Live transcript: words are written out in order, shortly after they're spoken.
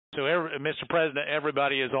So, Mr. President,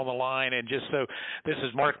 everybody is on the line, and just so this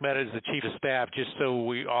is Mark Meadows, the Chief of Staff. Just so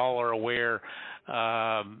we all are aware,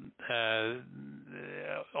 on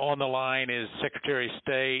the line is Secretary of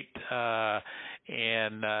State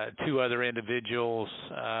and two other individuals,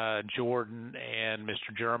 Jordan and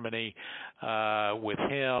Mr. Germany. With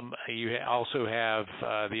him, you also have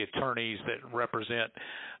the attorneys that represent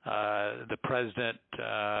the President,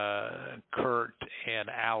 Kurt and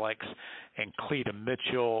Alex, and Cleta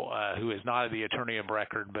Mitchell, who is not the attorney of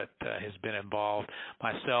record but has been involved,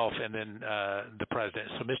 myself, and then the President.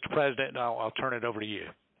 So, Mr. President, I'll turn it over to you.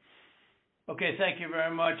 Okay, thank you very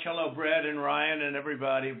much. Hello, Brad and Ryan and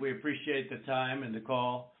everybody. We appreciate the time and the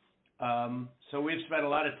call. So we've spent a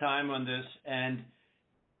lot of time on this, and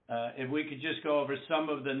if we could just go over some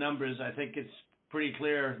of the numbers, I think it's pretty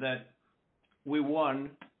clear that we won.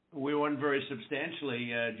 We won very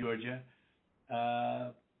substantially, Georgia.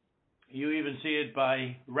 You even see it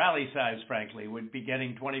by rally size, frankly. We'd be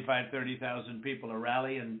getting 25,000, 30,000 people a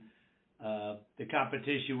rally, and the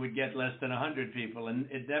competition would get less than 100 people, and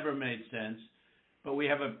it never made sense. But we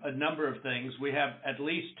have a number of things. We have at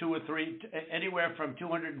least two or three, anywhere from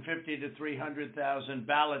 250 to 300,000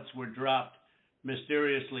 ballots were dropped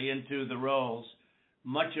mysteriously into the rolls.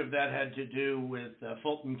 Much of that had to do with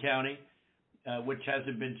Fulton County, which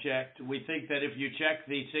hasn't been checked. We think that if you check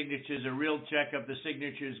the signatures, a real check of the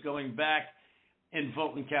signatures going back in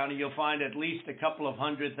Fulton County, you'll find at least a couple of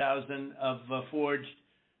 100,000 of forged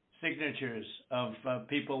signatures of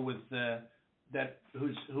people with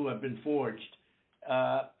who have been forged,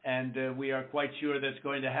 and we are quite sure that's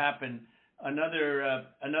going to happen. Another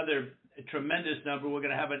tremendous number. We're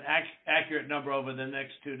going to have an accurate number over the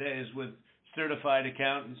next 2 days with certified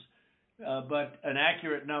accountants, but an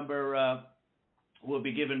accurate number will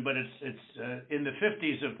be given, but it's in the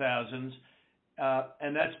 50s of thousands,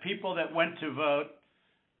 and that's people that went to vote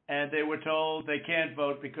and they were told they can't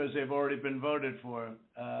vote because they've already been voted for.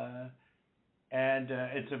 And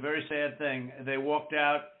it's a very sad thing. They walked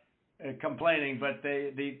out complaining, but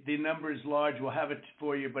the number is large. We'll have it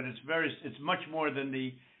for you, but it's much more than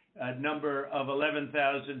the number of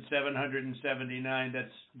 11,779.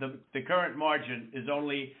 That's the current margin is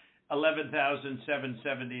only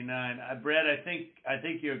 11,779. Brad, I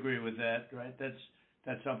think you agree with that, right?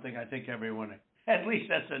 That's something I think everyone, at least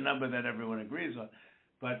that's a number that everyone agrees on.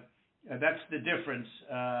 But that's the difference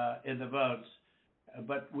in the votes.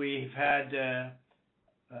 But we've had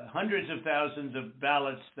hundreds of thousands of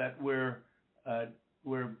ballots that we're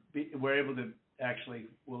able to actually.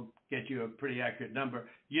 We'll get you a pretty accurate number.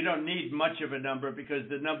 You don't need much of a number because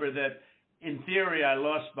the number that, in theory, I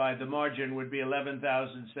lost by the margin would be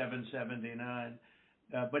 11,779.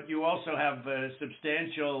 But you also have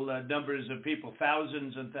substantial numbers of people,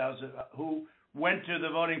 thousands and thousands, who went to the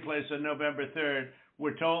voting place on November 3rd,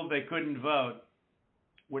 were told they couldn't vote.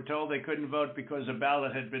 Were told they couldn't vote because a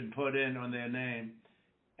ballot had been put in on their name.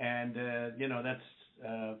 And, that's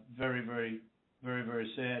very, very, very, very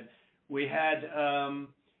sad. We had,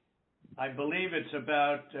 I believe it's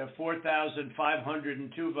about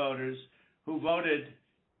 4,502 voters who voted,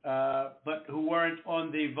 but who weren't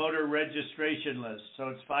on the voter registration list. So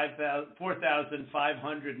it's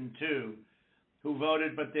 4,502 who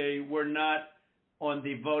voted, but they were not on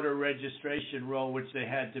the voter registration roll, which they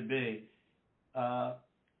had to be.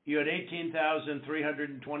 You had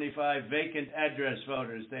 18,325 vacant address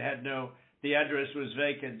voters. The address was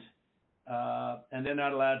vacant, and they're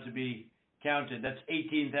not allowed to be counted. That's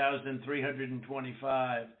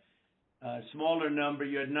 18,325. Smaller number,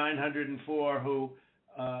 you had 904 who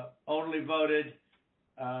only voted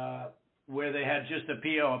where they had just a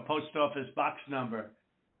PO, a post office box number.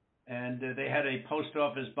 And they had a post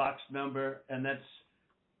office box number, and that's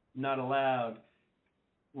not allowed.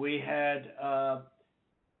 We had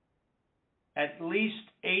at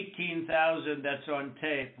least 18,000, that's on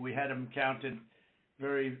tape. We had them counted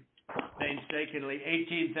very painstakingly.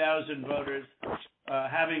 18,000 voters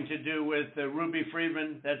having to do with Ruby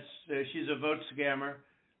Freeman. She's a vote scammer,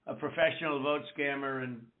 a professional vote scammer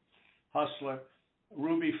and hustler.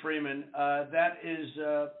 Ruby Freeman.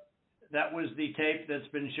 That was the tape that's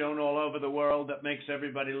been shown all over the world that makes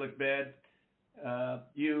everybody look bad.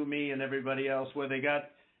 You, me, and everybody else. Where they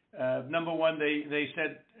got number one, they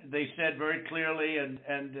said very clearly, and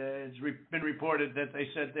it's been reported that they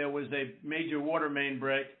said there was a major water main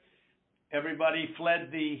break. Everybody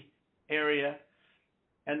fled the area,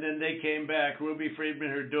 and then they came back. Ruby Freeman,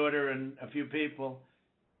 her daughter, and a few people.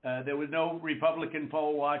 There were no Republican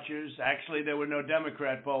poll watchers. Actually, there were no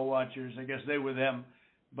Democrat poll watchers. I guess they were them.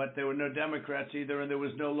 But there were no Democrats either, and there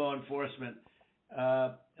was no law enforcement.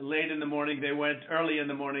 Early in the morning, they went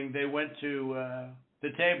to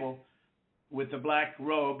the table with the black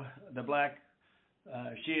robe, the black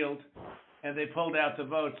shield, and they pulled out the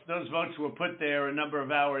votes. Those votes were put there a number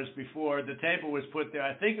of hours before. The table was put there.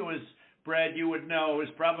 I think it was, Brad, you would know, it was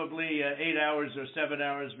probably 8 hours or 7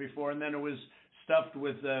 hours before, and then it was stuffed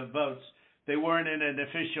with votes. They weren't in an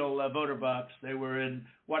official voter box. They were in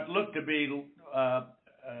what looked to be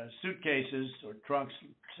suitcases or trunks,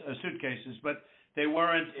 suitcases, but they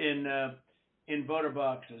weren't in voter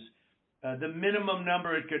boxes. The minimum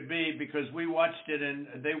number it could be, because we watched it and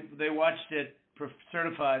they watched it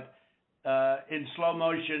certified in slow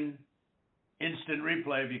motion, instant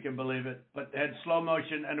replay, if you can believe it, but it had slow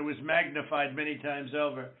motion and it was magnified many times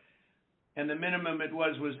over. And the minimum it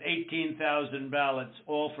was 18,000 ballots,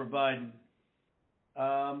 all for Biden.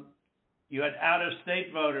 You had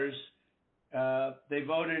out-of-state voters. They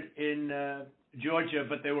voted in Georgia,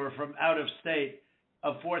 but they were from out of state,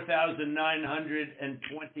 of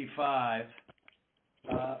 4,925.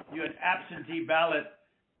 You had absentee ballot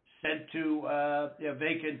sent to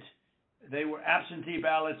vacant. They were absentee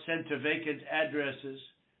ballots sent to vacant addresses.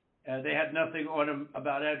 They had nothing on them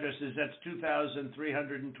about addresses. That's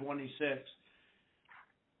 2,326.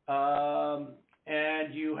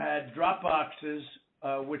 And you had drop boxes,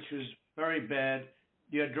 which was very bad.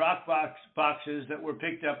 You had drop boxes that were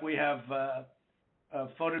picked up. We have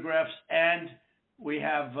photographs and we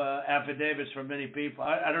have affidavits from many people.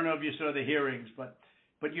 I don't know if you saw the hearings, but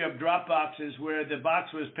you have drop boxes where the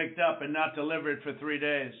box was picked up and not delivered for 3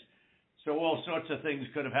 days. So all sorts of things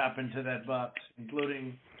could have happened to that box,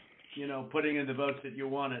 including, putting in the votes that you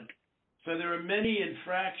wanted. So there are many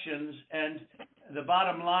infractions, and the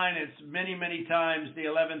bottom line is many, many times the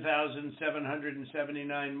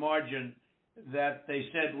 11,779 margin that they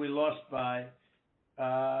said we lost by.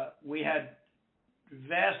 We had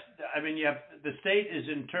the state is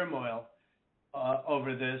in turmoil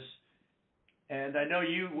over this, and I know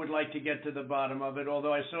you would like to get to the bottom of it,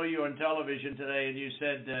 although I saw you on television today and you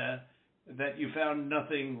said that you found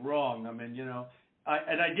nothing wrong.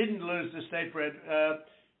 I didn't lose the state, Brad.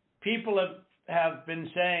 People have been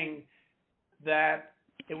saying that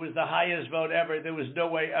it was the highest vote ever. There was no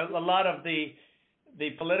way. A lot of the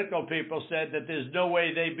political people said that there's no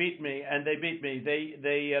way they beat me, and they beat me.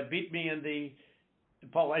 They beat me in the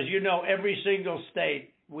poll. As you know, every single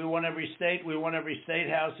state, we won every state. We won every state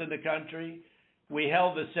house in the country. We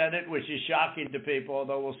held the Senate, which is shocking to people,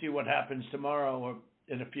 although we'll see what happens tomorrow or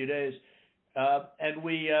in a few days. And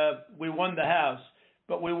we won the House,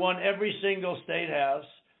 but we won every single state house,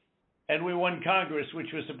 and we won Congress,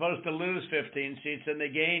 which was supposed to lose 15 seats, and they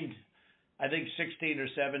gained, I think, 16 or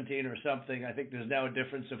 17 or something. I think there's now a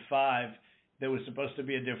difference of 5. There was supposed to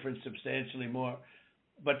be a difference substantially more.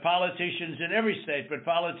 But politicians in every state, but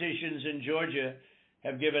politicians in Georgia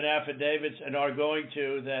have given affidavits and are going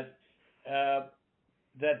to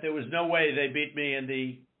that there was no way they beat me in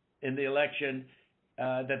the election,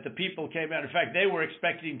 that the people came out. In fact, they were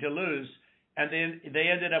expecting to lose, and they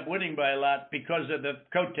ended up winning by a lot because of the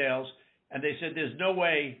coattails. And they said there's no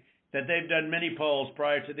way that they've done many polls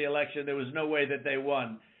prior to the election. There was no way that they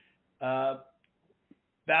won.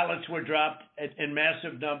 Ballots were dropped in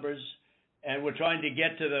massive numbers, and we're trying to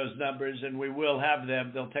get to those numbers, and we will have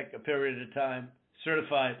them. They'll take a period of time,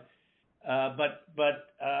 certified, but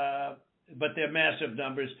they're massive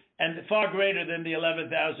numbers and far greater than the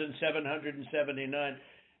 11,779.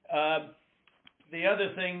 The other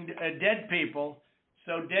thing, dead people.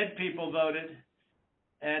 So dead people voted,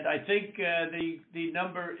 and I think the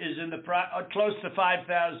number is in close to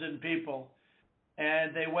 5,000 people.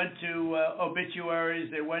 And they went to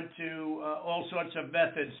obituaries. They went to all sorts of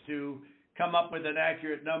methods to come up with an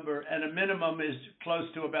accurate number, and a minimum is close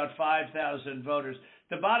to about 5,000 voters.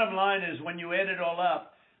 The bottom line is when you add it all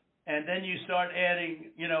up, and then you start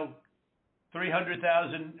adding,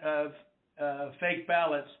 300,000 fake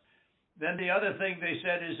ballots, then the other thing they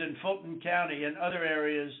said is in Fulton County and other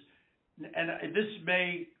areas, and this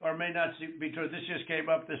may or may not be true, this just came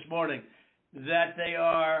up this morning, that they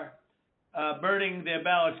are burning their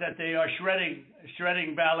ballots, that they are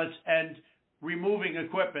shredding ballots and removing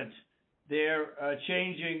equipment. They're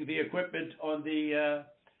changing the equipment on the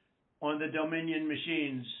Dominion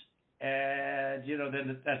machines, and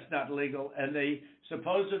then that's not legal. And they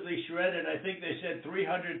supposedly shredded, I think they said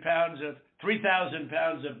 3,000 pounds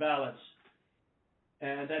of ballots,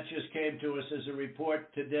 and that just came to us as a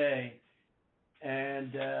report today.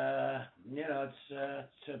 And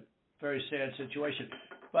it's a very sad situation.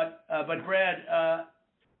 But Brad,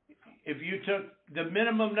 if you took the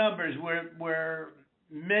minimum numbers were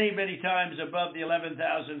many times above the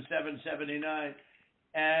 11,779,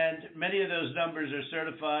 and many of those numbers are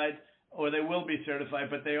certified. or they will be certified,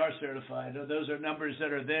 but they are certified. Those are numbers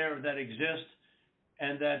that are there, that exist,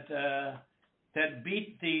 and that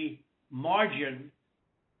beat the margin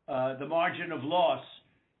of loss.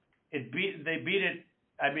 They beat it,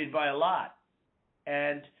 I mean, by a lot.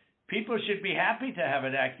 And people should be happy to have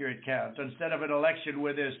an accurate count instead of an election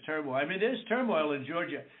where there's turmoil. I mean, there's turmoil in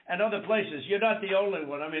Georgia and other places. You're not the only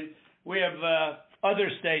one. I mean, we have other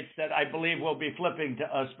states that I believe will be flipping to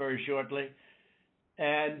us very shortly.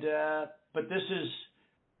 And but this is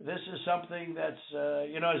something that's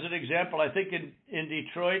you know, as an example, I think in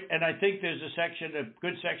Detroit, and I think there's a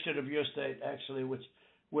good section of your state actually, which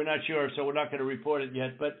we're not sure, so we're not going to report it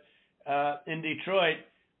yet. But in Detroit,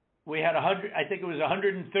 we had 100. I think it was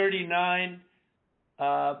 139%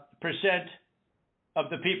 of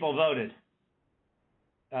the people voted.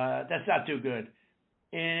 That's not too good.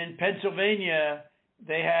 In Pennsylvania,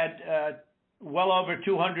 they had well over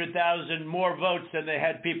 200,000 more votes than they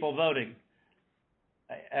had people voting,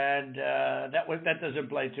 and that doesn't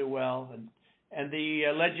play too well. And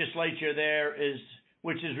the legislature there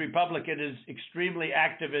which is Republican, is extremely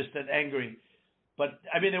activist and angry. But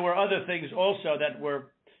I mean, there were other things also that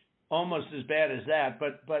were almost as bad as that.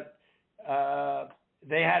 But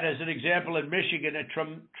they had, as an example, in Michigan, a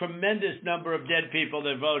tremendous number of dead people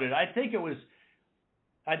that voted. I think,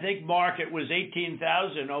 Mark, it was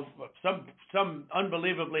 18,000, some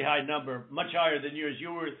unbelievably high number, much higher than yours.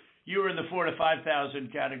 You were in the 4,000 to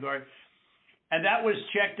 5,000 category, and that was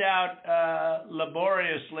checked out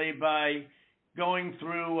laboriously by going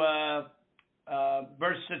through the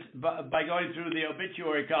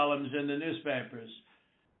obituary columns in the newspapers.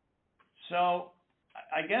 So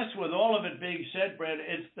I guess with all of it being said, Brad,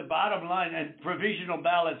 it's the bottom line. And provisional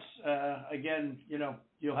ballots, again, you know,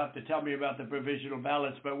 you'll have to tell me about the provisional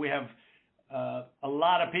ballots, but we have a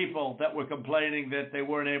lot of people that were complaining that they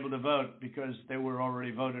weren't able to vote because they were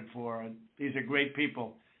already voted for. And these are great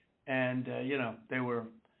people. And, you know, they were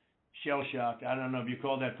shell-shocked. I don't know if you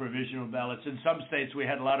call that provisional ballots. In some states, we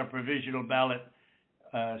had a lot of provisional ballot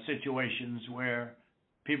situations where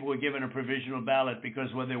people were given a provisional ballot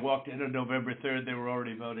because when they walked in on November 3rd, they were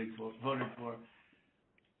already voted for.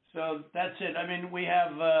 So that's it. I mean, we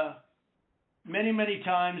have many, many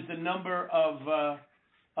times the number of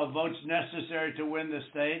votes necessary to win the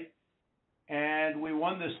state, and we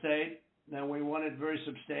won the state, and we won it very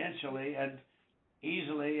substantially and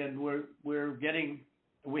easily, and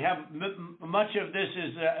we have much of this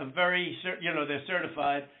is they're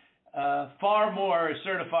certified. Far more is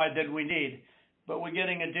certified than we need, but we're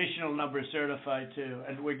getting additional numbers certified too,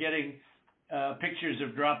 and we're getting pictures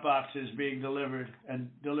of drop boxes being delivered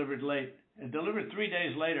and delivered late and delivered 3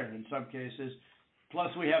 days later in some cases.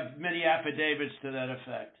 Plus, we have many affidavits to that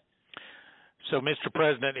effect. So, Mr.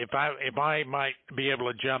 President, if I might be able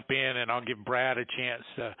to jump in, and I'll give Brad a chance.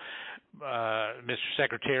 Mr.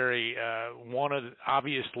 Secretary,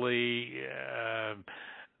 obviously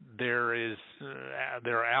there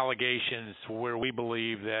are allegations where we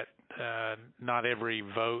believe that not every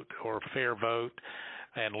vote or fair vote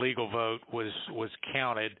and legal vote was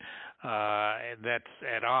counted, and that's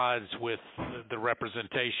at odds with the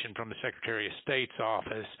representation from the Secretary of State's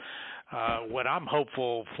office. What I'm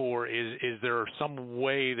hopeful for is there some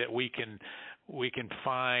way that we can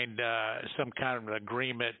find some kind of an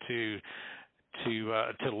agreement to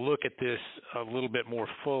look at this a little bit more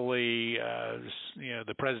fully. You know,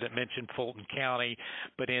 the President mentioned Fulton County,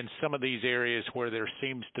 but in some of these areas where there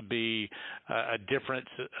seems to be a difference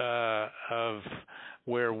of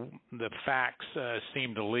where the facts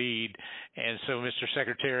seem to lead. And so, Mr.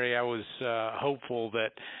 Secretary, I was hopeful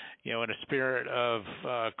that, you know, in a spirit of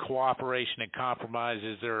cooperation and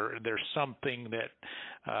compromises, there's something that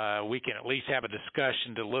we can at least have a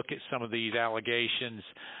discussion to look at some of these allegations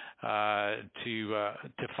to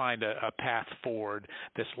find a path forward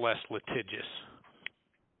that's less litigious.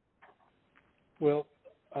 Well,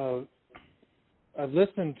 I've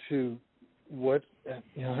listened to what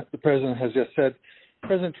the President has just said.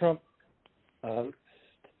 President Trump,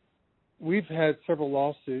 we've had several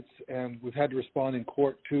lawsuits, and we've had to respond in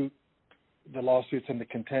court to the lawsuits and the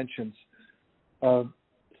contentions.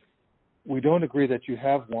 We don't agree that you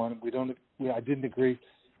have one. I didn't agree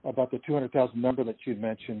about the 200,000 number that you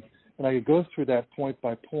mentioned, and I could go through that point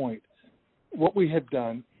by point. What we had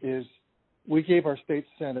done is we gave our state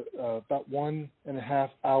Senate about 1.5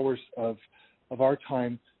 hours of our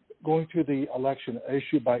time going through the election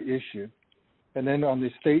issue by issue. And then on the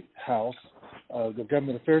State House, the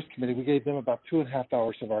Government Affairs Committee, we gave them about 2.5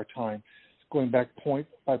 hours of our time, going back point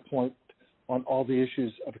by point on all the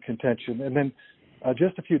issues of contention. And then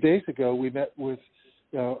just a few days ago, we met with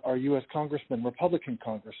our U.S. congressman, Republican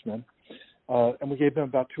congressman, and we gave them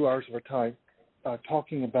about 2 hours of our time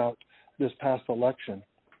talking about this past election.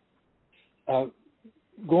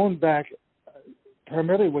 Going back,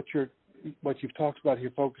 primarily what you've talked about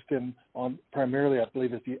here, focused in on primarily, I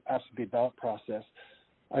believe, is the absentee ballot process.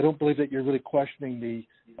 I don't believe that you're really questioning the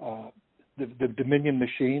Dominion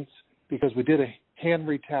machines, because we did a hand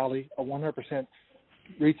retally, a 100%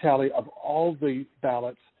 retally of all the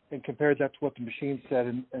ballots, and compared that to what the machine said,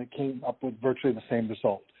 and it came up with virtually the same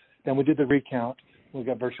result. Then we did the recount, we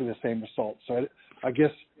got virtually the same result. So I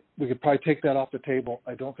guess we could probably take that off the table.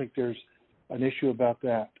 I don't think there's an issue about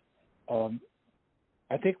that.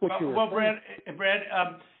 I think what you were saying... Brad,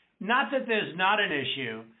 not that there's not an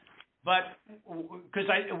issue, but because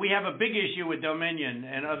we have a big issue with Dominion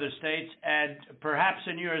and other states, and perhaps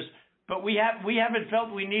in yours, but we haven't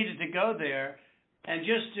felt we needed to go there. And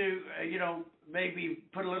just to maybe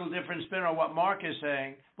put a little different spin on what Mark is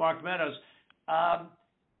saying, Mark Meadows,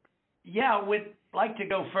 we'd like to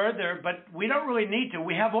go further, but we don't really need to.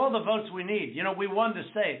 We have all the votes we need. We won the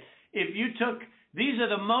state. If you took, these are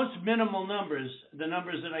the most minimal numbers, the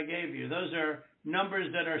numbers that I gave you. Those are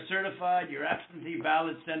numbers that are certified, your absentee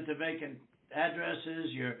ballots sent to vacant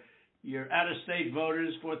addresses, your out-of-state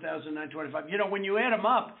voters, 4,925. When you add them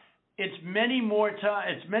up, it's many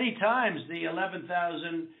times the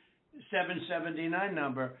 11,779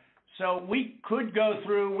 number. So we could go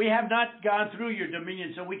through. We have not gone through your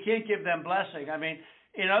Dominion, so we can't give them blessing. I mean,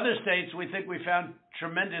 in other states, we think we found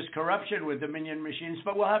tremendous corruption with Dominion machines,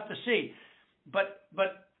 but we'll have to see. But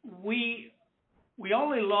we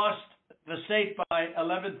only lost the state by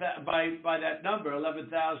that number,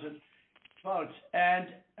 11,000 votes, and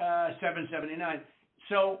 779.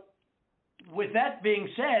 So with that being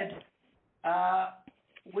said,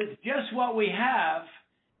 with just what we have,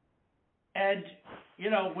 and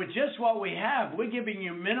with just what we have, we're giving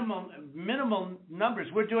you minimal numbers.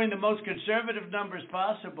 We're doing the most conservative numbers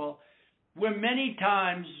possible. We're many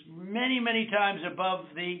times above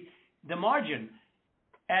the margin.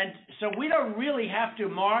 And so we don't really have to,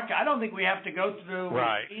 Mark. I don't think we have to go through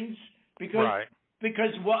machines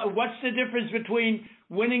because what's the difference between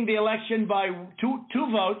winning the election by two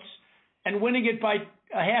votes and winning it by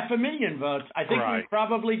 500,000 votes? I think we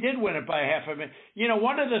probably did win it by 500,000.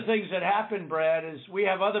 One of the things that happened, Brad, is we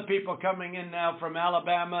have other people coming in now from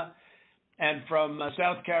Alabama and from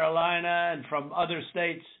South Carolina and from other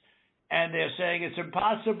states, and they're saying it's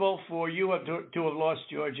impossible for you to have lost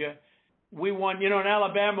Georgia. We won, in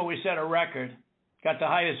Alabama we set a record, got the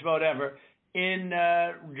highest vote ever. In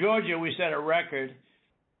Georgia we set a record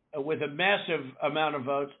with a massive amount of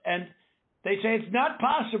votes, and they say it's not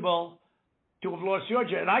possible to have lost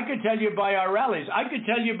Georgia. And I could tell you by our rallies. I could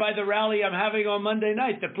tell you by the rally I'm having on Monday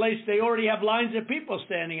night, the place, they already have lines of people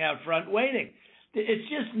standing out front waiting. It's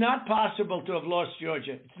just not possible to have lost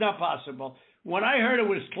Georgia. It's not possible. When I heard it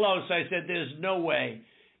was close, I said, there's no way.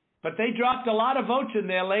 But they dropped a lot of votes in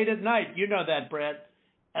there late at night. You know that, Brett.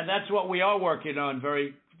 And that's what we are working on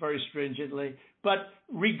very, very stringently. But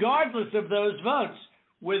regardless of those votes,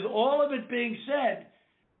 with all of it being said,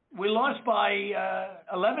 we lost by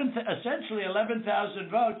essentially 11,000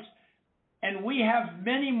 votes, and we have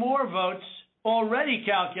many more votes already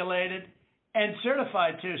calculated and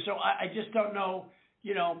certified too. So I just don't know,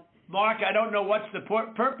 Mark, I don't know what's the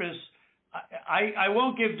purpose. I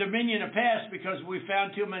won't give Dominion a pass because we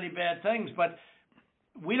found too many bad things, but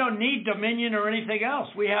we don't need Dominion or anything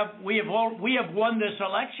else. We have won this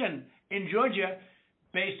election in Georgia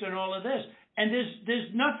based on all of this, and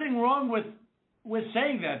there's nothing wrong with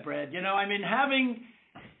saying that, Brad. I mean, having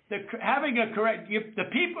a correct, the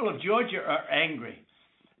people of Georgia are angry,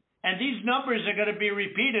 and these numbers are going to be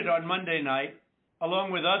repeated on Monday night,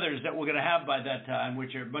 along with others that we're going to have by that time,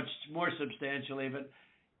 which are much more substantial even.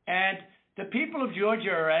 And the people of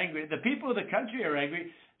Georgia are angry. The people of the country are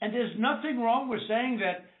angry, and there's nothing wrong with saying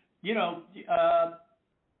that,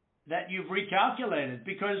 that you've recalculated,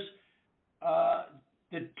 because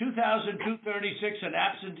the 2,236 and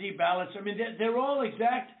absentee ballots, I mean, they're all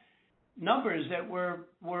exact numbers that were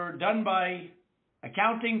done by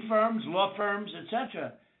accounting firms, law firms,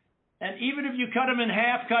 etc. And even if you cut them in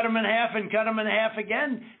half, and cut them in half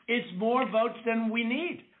again, it's more votes than we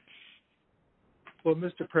need. Well,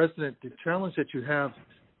 Mr. President, the challenge that you have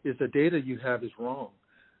is the data you have is wrong.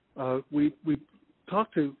 We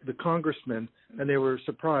talked to the congressmen, and they were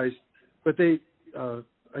surprised, but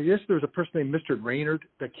I guess there was a person named Mr. Raynard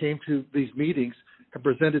that came to these meetings and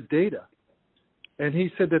presented data. And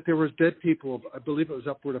he said that there was dead people, I believe it was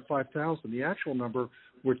upward of 5,000. The actual number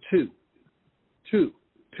were two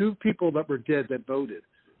people that were dead that voted.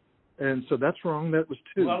 And so that's wrong. That was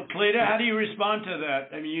 2. Well, Cleta, how do you respond to that?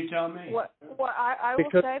 I mean, you tell me. Well, I will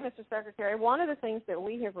say, Mr. Secretary, one of the things that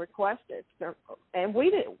we have requested, and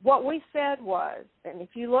what we said was, and if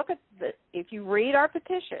you read our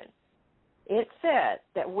petition, it said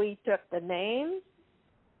that we took the names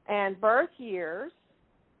and birth years,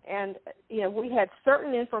 and we had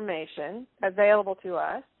certain information available to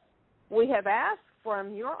us. We have asked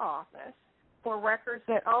from your office for records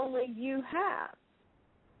that only you have.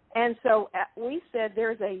 And so we said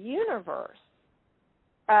there's a universe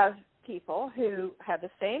of people who have the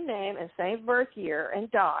same name and same birth year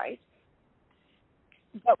and died,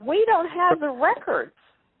 but we don't have the records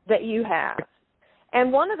that you have.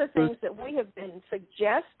 And one of the things that we have been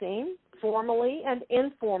suggesting formally and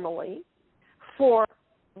informally for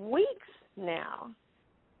weeks now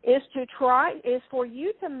is for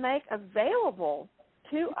you to make available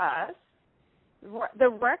to us the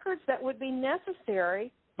records that would be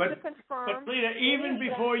necessary to confirm. But Cleta, even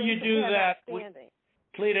before you do that,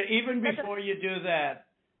 Cleta, even before you do that,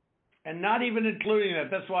 and not even including that,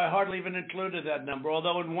 that's why I hardly even included that number,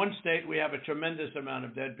 although in one state we have a tremendous amount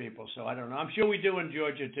of dead people, so I don't know. I'm sure we do in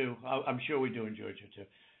Georgia, too.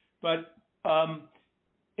 But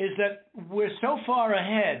is that we're so far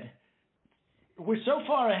ahead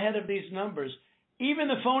of these numbers, even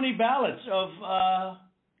the phony ballots of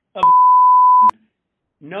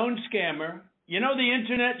known scammer. You know the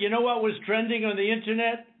internet? You know what was trending on the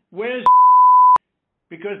internet? Where's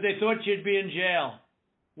because they thought you'd be in jail.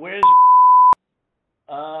 Where's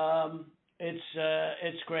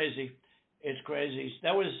it's crazy. It's crazy.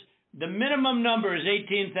 That was the minimum number is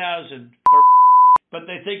 18,000 but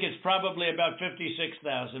they think it's probably about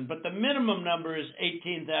 56,000. But the minimum number is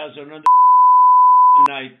 18,000 on the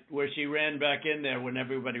night where she ran back in there when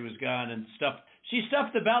everybody was gone and stuffed. She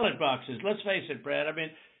stuffed the ballot boxes. Let's face it, Brad. I mean,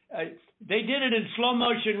 they did it in slow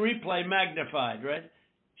motion replay magnified, right?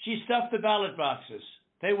 She stuffed the ballot boxes.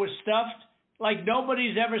 They were stuffed like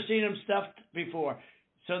nobody's ever seen them stuffed before.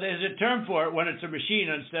 So there's a term for it when it's a machine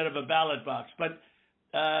instead of a ballot box. But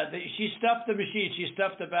she stuffed the machine. She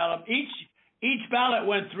stuffed the ballot. Each ballot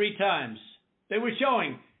went 3 times. They were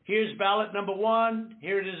showing, here's ballot number 1.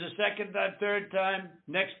 Here it is a second time, third time,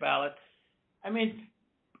 next ballot. I mean,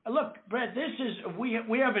 look, Brett, we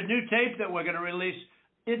have a new tape that we're going to release.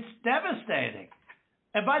 It's devastating.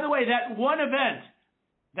 And by the way, that one event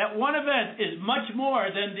is much more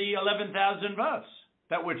than the 11,000 votes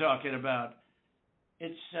that we're talking about.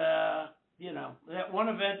 It's, that one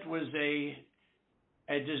event was a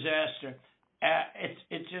disaster.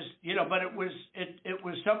 It's just, but it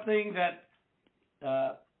was something that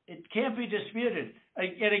it can't be disputed.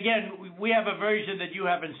 And again, we have a version that you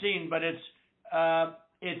haven't seen, but it's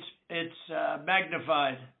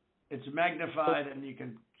magnified. It's magnified, and you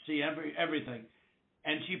can see everything.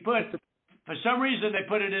 And she put, for some reason, they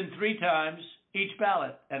put it in 3 times each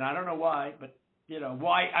ballot, and I don't know why, but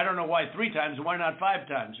why? I don't know why 3 times. Why not 5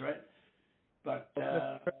 times, right? But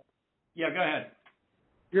yeah, go ahead.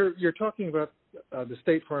 You're talking about the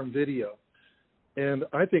State Farm video, and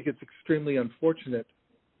I think it's extremely unfortunate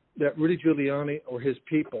that Rudy Giuliani or his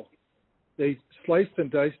people, they sliced and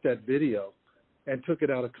diced that video and took it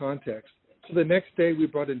out of context. So the next day we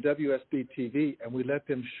brought in WSB TV and we let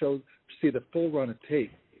them see the full run of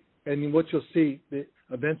tape. And what you'll see, the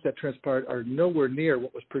events that transpired are nowhere near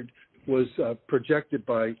what was projected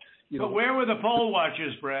by. But where were the poll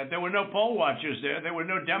watchers, Brad? There were no poll watchers there. There were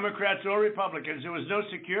no Democrats or Republicans. There was no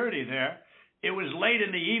security there. It was late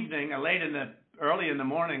in the evening, early in the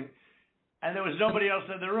morning, and there was nobody else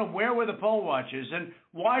in the room. Where were the poll watchers? And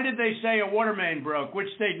why did they say a water main broke, which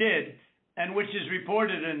they did, and which is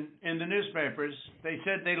reported in the newspapers? They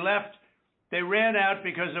said they left. They ran out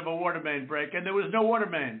because of a water main break, and there was no water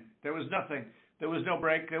main. There was nothing. There was no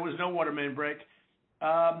break. There was no water main break.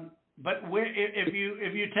 But if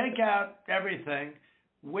you take out everything,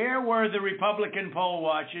 where were the Republican poll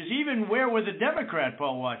watchers? Even where were the Democrat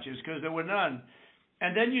poll watchers? Because there were none.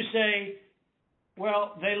 And then you say,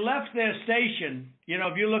 well, they left their station.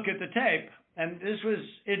 If you look at the tape, and this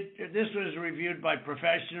was reviewed by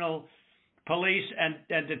professional police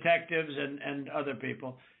and detectives and other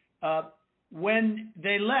people. When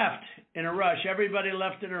they left in a rush, everybody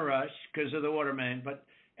left in a rush because of the water main, but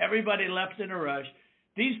everybody left in a rush.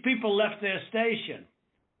 These people left their station.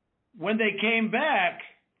 When they came back,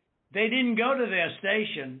 they didn't go to their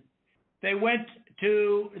station. They went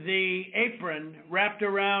to the apron wrapped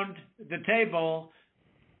around the table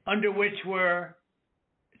under which were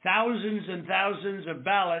thousands and thousands of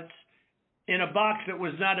ballots in a box that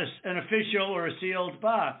was not an official or a sealed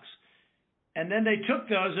box. And then they took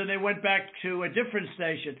those and they went back to a different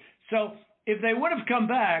station. So if they would have come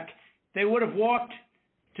back, they would have walked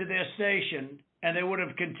to their station and they would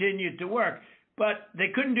have continued to work. But they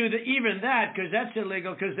couldn't do even that because that's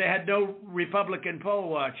illegal because they had no Republican poll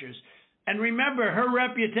watchers. And remember, her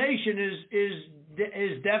reputation is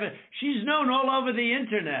devastating. She's known all over the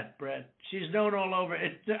internet, Brett. She's known all over.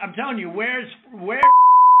 I'm telling you, where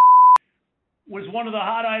was one of the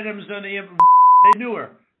hot items on the. They knew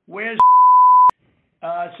her. Where's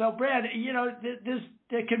so Brad? You know,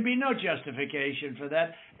 there can be no justification for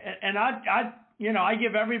that. And I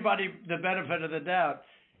give everybody the benefit of the doubt.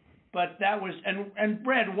 But that was and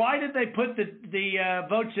Brad, why did they put the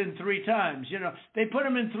votes in 3 times? You know, they put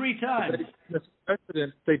them in 3 times. Mr.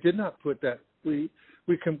 President, they did not put that. We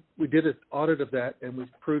did an audit of that, and we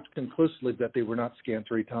proved conclusively that they were not scanned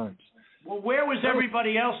 3 times. Well, where was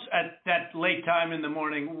everybody else at that late time in the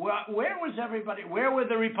morning? Where was everybody? Where were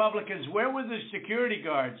the Republicans? Where were the security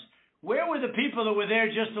guards? Where were the people that were there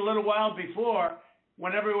just a little while before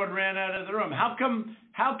when everyone ran out of the room? How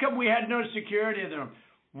come we had no security in the room?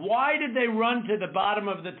 Why did they run to the bottom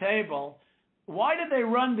of the table? Why did they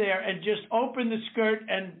run there and just open the skirt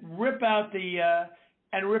and rip out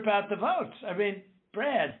the votes? I mean,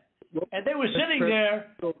 Brad, and they were sitting there,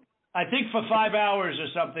 I think for 5 hours or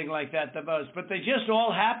something like that, the most. But they just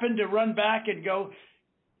all happened to run back and go,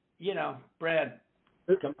 you know, Brad.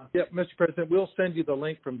 Come on. Yeah, Mr. President, we'll send you the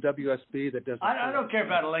link from WSB that does. I don't care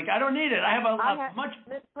about a link. I don't need it. I have a much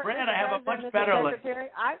better link.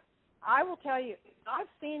 I will tell you, I've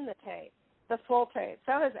seen the tape, the full tape.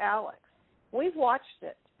 So has Alex. We've watched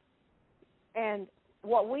it. And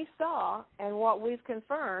what we saw and what we've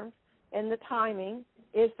confirmed in the timing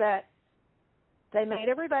is that they made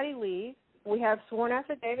everybody leave. We have sworn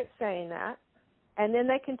affidavits saying that. And then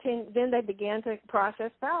they began to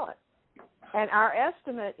process ballots. And our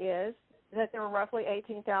estimate is that there were roughly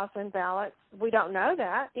 18,000 ballots. We don't know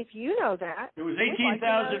that. If you know that. There was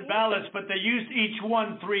 18,000 ballots, but they used each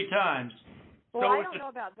one 3 times. Well, I don't know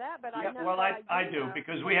about that, but I know. Well, I do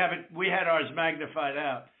because we had ours magnified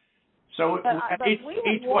out. So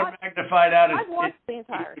each one magnified out is. I've watched the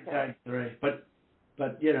entire thing.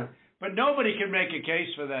 But nobody can make a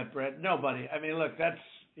case for that, Brett. Nobody. I mean, look,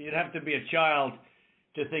 you'd have to be a child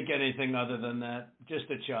to think anything other than that. Just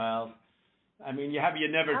a child. I mean, you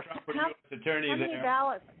never Trump or U.S. attorney there.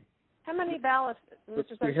 How many ballots,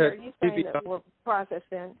 Mr. Secretary, are you saying that were processed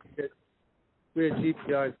in? We had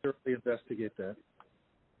GPI thoroughly investigate that.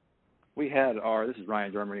 This is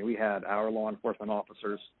Ryan Germany. We had our law enforcement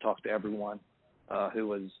officers talk to everyone who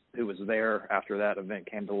was there after that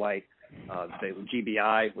event came to light.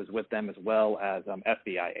 GBI was with them as well as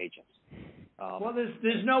FBI agents. Well,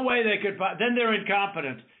 there's no way they could. Then they're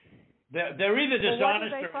incompetent. They're either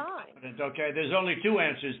dishonest or incompetent. Okay, there's only 2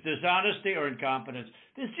 answers: dishonesty or incompetence.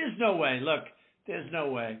 There's just no way. Look, there's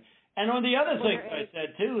no way. And on the other thing I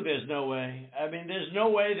said too, there's no way. I mean, there's no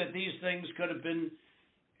way that these things could have been.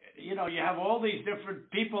 You know, you have all these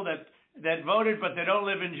different people that voted, but they don't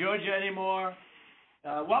live in Georgia anymore.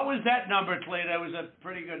 What was that number, Clea? That was a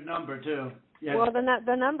pretty good number too. Yeah. Well,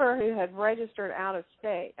 the number who had registered out of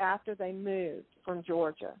state after they moved from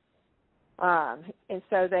Georgia. And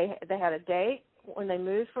so they had a date when they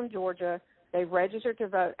moved from Georgia. They registered to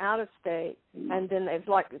vote out of state, and then they've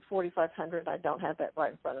 4,500. I don't have that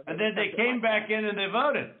right in front of me. And then they came back in and they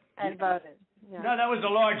voted. And voted. Yeah. No, that was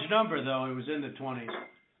a large number, though. It was in the 20s.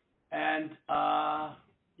 And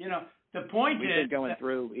the point We've is been going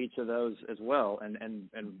through each of those as well, and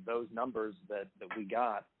those numbers that we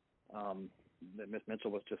got that Ms.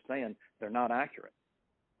 Mitchell was just saying, they're not accurate.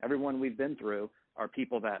 Everyone we've been through are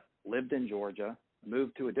people that lived in Georgia,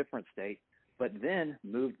 moved to a different state, but then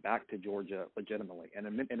moved back to Georgia legitimately. And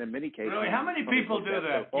in many cases... Really? How many people do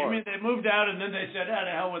that? You mean they moved out and then they said,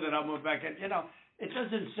 to hell with it, I'll move back in? You know, it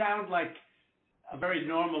doesn't sound like a very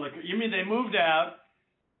normal... You mean they moved out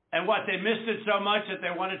and they missed it so much that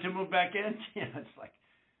they wanted to move back in?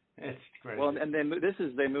 It's crazy. Well, and they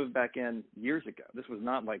moved back in years ago. This was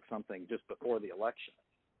not like something just before the election.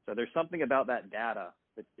 So there's something about that data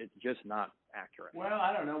that it's just not accurate. Well,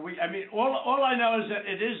 I don't know. All I know is that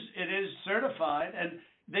it is certified, and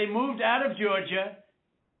they moved out of Georgia,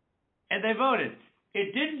 and they voted.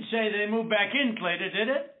 It didn't say they moved back in, Cleta, did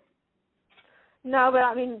it? No, but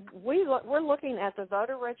I mean, we're looking at the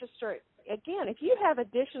voter registry. Again, if you have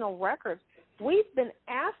additional records, we've been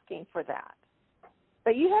asking for that.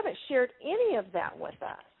 But you haven't shared any of that with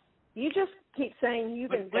us. You just keep saying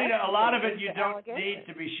you've been. But Cleta, a lot of it you don't need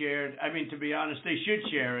to be shared. I mean, to be honest, they should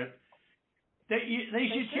share it. They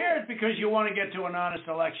should share it because you want to get to an honest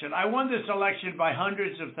election. I won this election by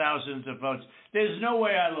hundreds of thousands of votes. There's no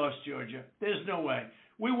way I lost Georgia. There's no way.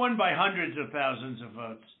 We won by hundreds of thousands of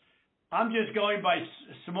votes. I'm just going by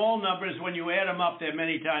small numbers. When you add them up, they're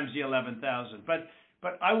many times the 11,000.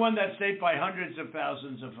 But I won that state by hundreds of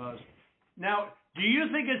thousands of votes. Now, do you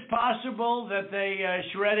think it's possible that they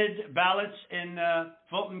shredded ballots in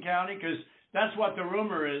Fulton County? Because that's what the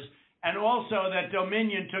rumor is. And also that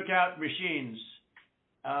Dominion took out machines.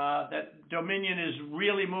 That Dominion is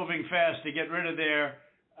really moving fast to get rid of their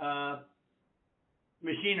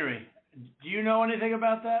machinery. Do you know anything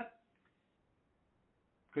about that?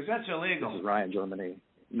 Because that's illegal. This is Ryan Germany.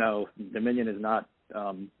 No, Dominion has not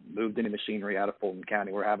moved any machinery out of Fulton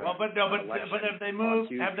County. We're having. Well, but have they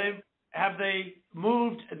moved? Have they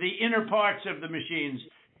moved the inner parts of the machines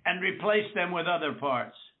and replaced them with other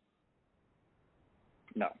parts?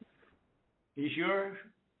 No. You sure,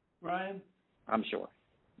 Ryan? I'm sure,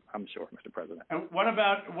 Mr. President. And what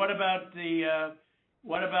about the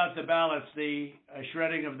ballots? The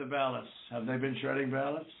shredding of the ballots. Have they been shredding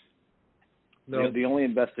ballots? No. The only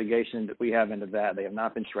investigation that we have into that, they have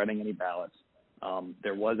not been shredding any ballots.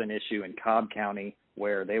 There was an issue in Cobb County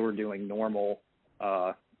where they were doing normal,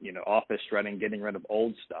 office shredding, getting rid of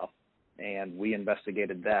old stuff, and we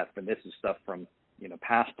investigated that. But this is stuff from,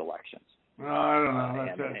 past elections. No, I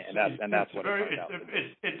don't know. And that's what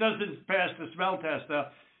it doesn't pass the smell test, though,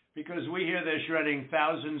 because we hear they're shredding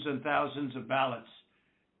thousands and thousands of ballots,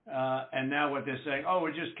 and now what they're saying,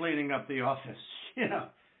 we're just cleaning up the office.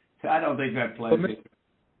 I don't think that plays.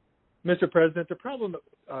 Mr. President, the problem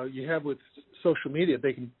you have with social media,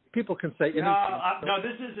 people can say anything. No,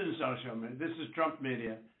 this isn't social media. This is Trump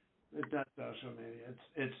media. It's not social media.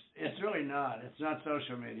 It's really not. It's not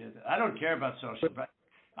social media. I don't care about social, but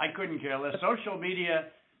I couldn't care less. Social media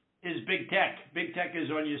is big tech. Big tech is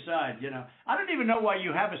on your side. I don't even know why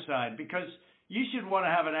you have a side, because you should want to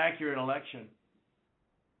have an accurate election,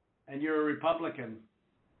 and you're a Republican.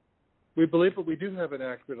 We believe that we do have an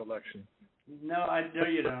accurate election. No,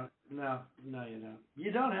 you don't. No, you don't.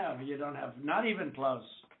 You don't have. Not even close.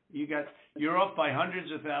 You're off by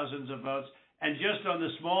hundreds of thousands of votes, and just on the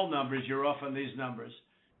small numbers, you're off on these numbers,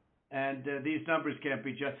 and these numbers can't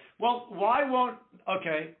be judged. Well, why won't?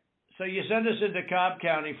 Okay, so you send us into Cobb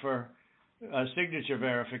County for signature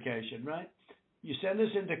verification, right? You send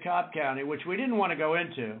us into Cobb County, which we didn't want to go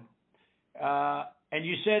into. And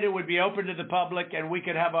you said it would be open to the public, and we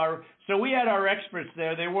could have so we had our experts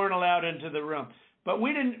there. They weren't allowed into the room. But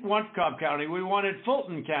we didn't want Cobb County. We wanted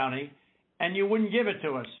Fulton County, and you wouldn't give it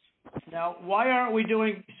to us. Now, why aren't we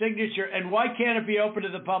doing signature, and why can't it be open to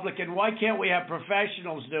the public, and why can't we have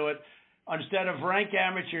professionals do it instead of rank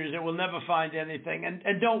amateurs that will never find anything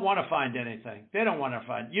and don't want to find anything? They don't want to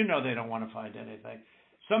find. They don't want to find anything.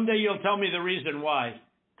 Someday you'll tell me the reason why,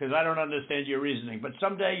 because I don't understand your reasoning. But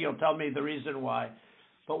someday you'll tell me the reason why.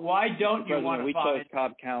 But why don't you want to find? We chose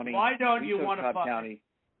Cobb County. Why don't you want to find?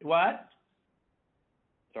 What?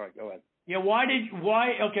 Sorry, go ahead. Yeah,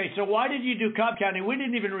 okay, so why did you do Cobb County? We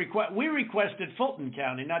didn't even we requested Fulton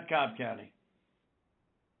County, not Cobb County.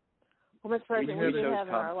 Well, Mr. President, we did have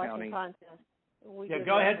our election contest.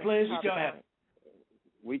 Go ahead, please. Go ahead.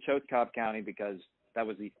 We chose Cobb County because that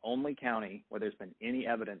was the only county where there's been any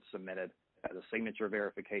evidence submitted that the signature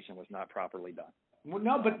verification was not properly done. Well,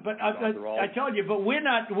 no, but I told you, but we're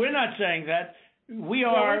not saying that. We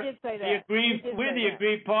are we're the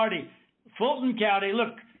aggrieved party. Fulton County,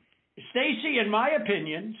 look, Stacey, in my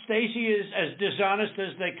opinion, Stacey is as dishonest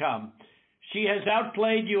as they come. She has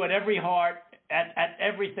outplayed you at every heart, at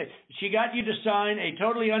everything. She got you to sign a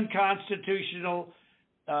totally unconstitutional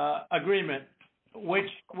agreement, which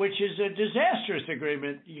is a disastrous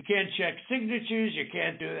agreement. You can't check signatures. You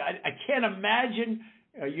can't do that. I can't imagine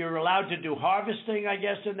you're allowed to do harvesting, I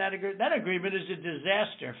guess, in that agreement. That agreement is a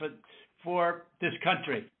disaster for this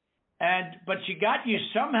country. But she got you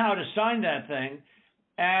somehow to sign that thing,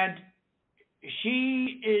 and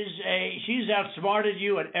she's outsmarted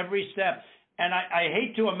you at every step. And I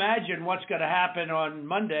hate to imagine what's going to happen on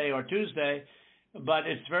Monday or Tuesday, but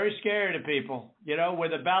it's very scary to people, where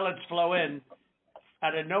the ballots flow in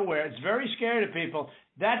out of nowhere. It's very scary to people.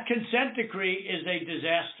 That consent decree is a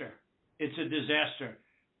disaster. It's a disaster.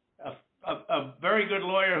 A very good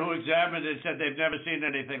lawyer who examined it said they've never seen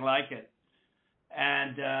anything like it.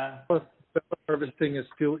 And harvesting is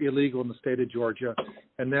still illegal in the state of Georgia,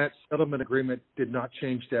 and that settlement agreement did not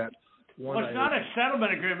change that. Well, it's not a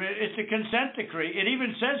settlement agreement. It's a consent decree. It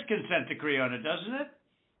even says consent decree on it, doesn't it?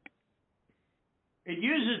 It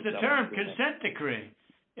uses the term consent decree.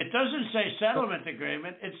 It doesn't say settlement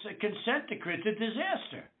agreement. It's a consent decree. It's a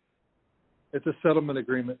disaster. It's a settlement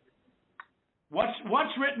agreement.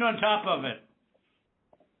 What's written on top of it?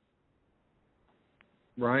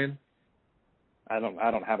 Ryan? I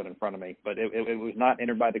don't have it in front of me, but it was not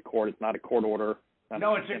entered by the court. It's not a court order.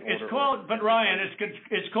 No, it's called, but Ryan,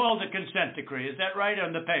 it's called the consent decree. Is that right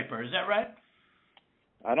on the paper? Is that right?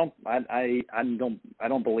 I don't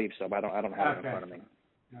believe so. But I don't have it in front of me.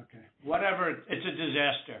 Okay. Whatever. It's a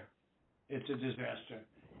disaster. It's a disaster.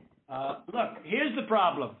 Look, here's the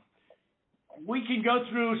problem. We can go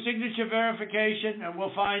through signature verification, and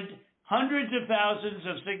we'll find hundreds of thousands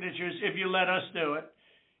of signatures if you let us do it.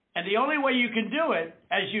 And the only way you can do it,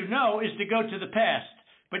 as you know, is to go to the past.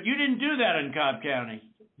 But you didn't do that in Cobb County.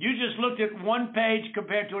 You just looked at one page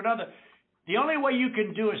compared to another. The only way you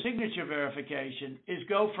can do a signature verification is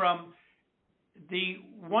go from the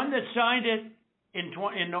one that signed it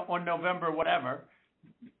on November, whatever,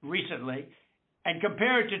 recently, and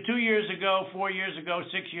compare it to 2 years ago, 4 years ago,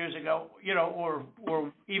 6 years ago,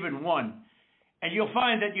 or even one. And you'll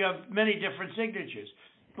find that you have many different signatures.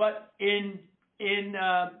 But in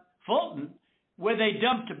Fulton, where they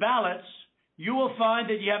dumped ballots, you will find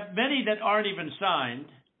that you have many that aren't even signed,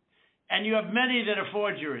 and you have many that are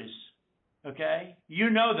forgeries. Okay? You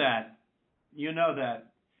know that. You know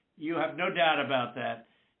that. You have no doubt about that.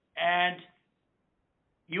 And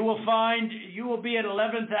you will find you will be at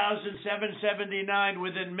 11,779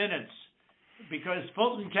 within minutes, because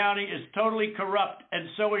Fulton County is totally corrupt, and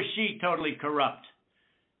so is she totally corrupt.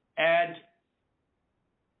 And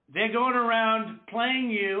they're going around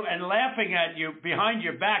playing you and laughing at you behind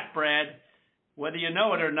your back, Brad. Whether you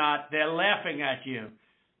know it or not, they're laughing at you.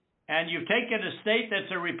 And you've taken a state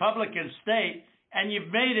that's a Republican state, and you've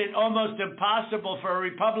made it almost impossible for a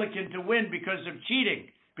Republican to win because of cheating,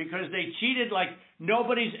 because they cheated like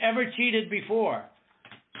nobody's ever cheated before.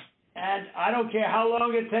 And I don't care how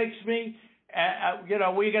long it takes me.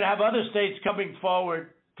 We're going to have other states coming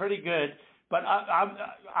forward pretty good. But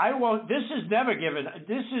I won't. This is never given.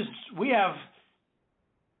 We have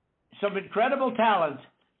some incredible talent.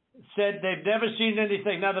 Said they've never seen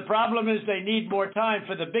anything. Now the problem is they need more time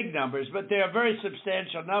for the big numbers, but they are very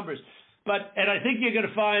substantial numbers. And I think you're going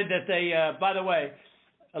to find that they. By the way,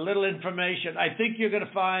 a little information. I think you're going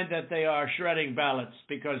to find that they are shredding ballots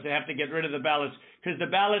because they have to get rid of the ballots because the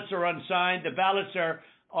ballots are unsigned. The ballots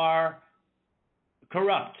are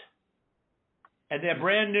corrupt. And they're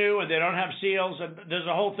brand new, and they don't have seals, and there's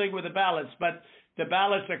a whole thing with the ballots, but the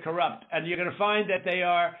ballots are corrupt. And you're going to find that they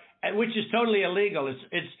are, which is totally illegal.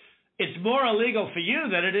 It's more illegal for you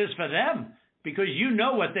than it is for them, because you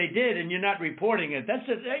know what they did and you're not reporting it. That's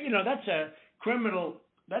a criminal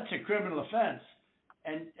offense.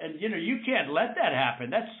 And you can't let that happen.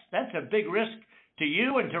 That's a big risk to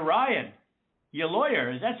you and to Ryan, your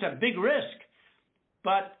lawyer. That's a big risk.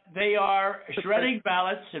 But they are shredding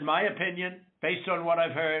ballots, in my opinion, based on what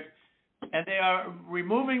I've heard, and they are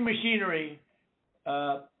removing machinery,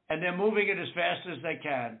 and they're moving it as fast as they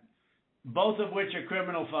can, both of which are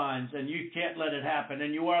criminal fines, and you can't let it happen,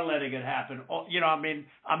 and you are letting it happen.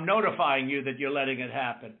 I'm notifying you that you're letting it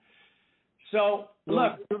happen. So,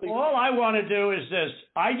 look, all I want to do is this.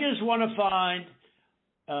 I just want to find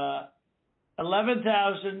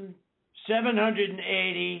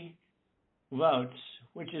 11,780 votes,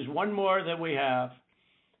 which is one more than we have,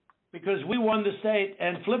 because we won the state,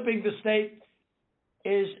 and flipping the state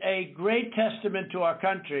is a great testament to our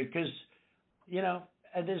country, because, it's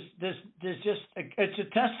a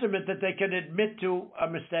testament that they can admit to a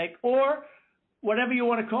mistake, or whatever you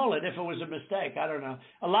want to call it, if it was a mistake. I don't know.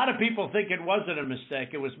 A lot of people think it wasn't a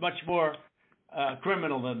mistake. It was much more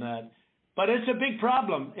criminal than that. But it's a big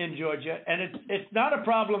problem in Georgia, and it's not a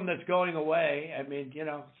problem that's going away. I mean,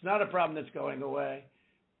 it's not a problem that's going away.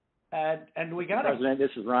 And we got President,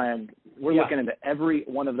 this is Ryan. We're looking into every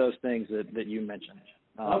one of those things that you mentioned.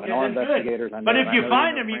 Okay, and our investigators. Good. But if you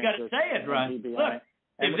find them, you got to say it, Ryan. Look,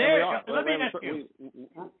 if they're, let me ask you,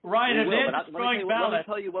 Ryan, if they're destroying ballots. Let me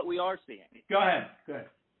tell you what we are seeing. Go ahead. Good.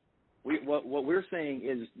 What we're seeing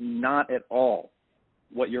is not at all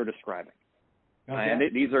what you're describing. Okay. And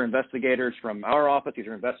these are investigators from our office. These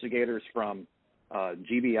are investigators from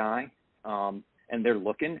GBI, and they're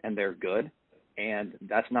looking, and they're good, and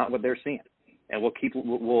that's not what they're seeing. And we'll keep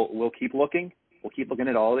looking. We'll keep looking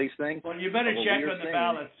at all these things. Well, you better check on the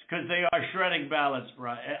ballots, because they are shredding ballots,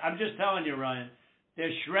 Ryan. I'm just telling you, Ryan.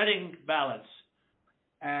 They're shredding ballots,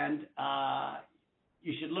 and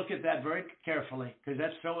you should look at that very carefully, because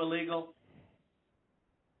that's so illegal.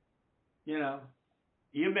 You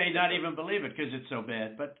may not even believe it because it's so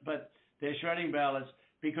bad, but they're shredding ballots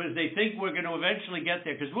because they think we're going to eventually get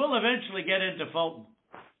there, because we'll eventually get into Fulton.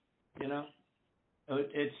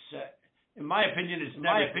 It's in my opinion, it's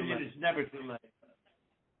never too late.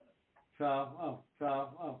 So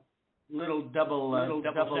little double sound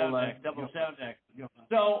act.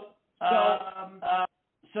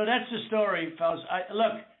 So that's the story, fellas.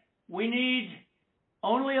 Look, we need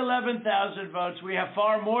Only 11,000 votes. We have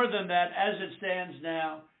far more than that as it stands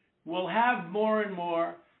now. We'll have more and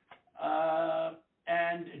more.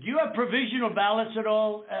 And do you have provisional ballots at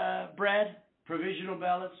all, Brad? Provisional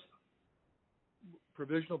ballots?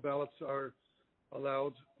 Provisional ballots are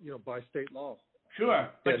allowed, by state law. Sure.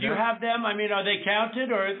 But do you have them? I mean, are they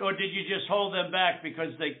counted or did you just hold them back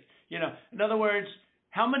because they, in other words,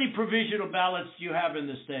 how many provisional ballots do you have in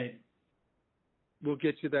the state? We'll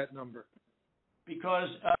get you that number. Because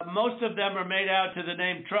most of them are made out to the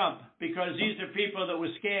name Trump, because these are people that were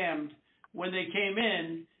scammed when they came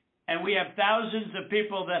in, and we have thousands of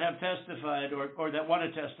people that have testified or that want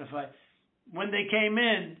to testify. When they came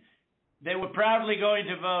in, they were proudly going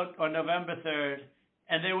to vote on November 3rd,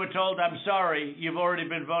 and they were told, I'm sorry, you've already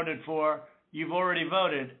been voted for, you've already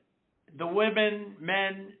voted. The women,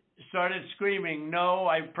 men started screaming, no,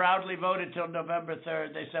 I proudly voted till November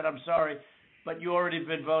 3rd. They said, I'm sorry, but you already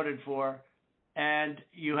been voted for, and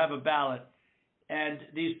you have a ballot. And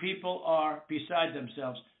these people are beside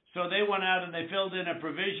themselves. So they went out and they filled in a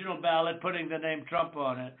provisional ballot, putting the name Trump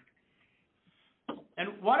on it.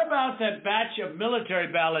 And what about that batch of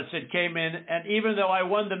military ballots that came in, and even though I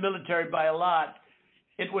won the military by a lot,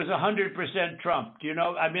 it was 100% Trump.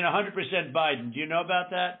 100% Biden. Do you know about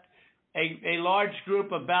that? A large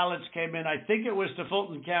group of ballots came in, I think it was to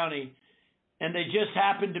Fulton County, and they just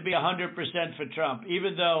happened to be 100% for Trump,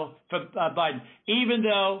 for Biden, even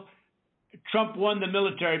though Trump won the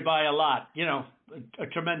military by a lot, a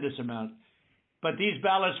tremendous amount. But these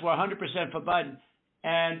ballots were 100% for Biden.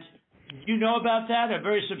 And you know about that? A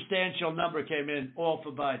very substantial number came in, all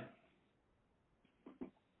for Biden.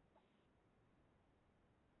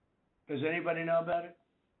 Does anybody know about it?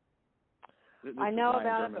 I know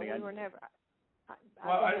about it, but we were never.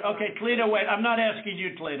 Okay, Cleta, wait. I'm not asking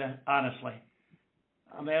you, Cleta, honestly.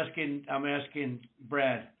 I'm asking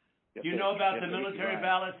Brad. Do you know about the military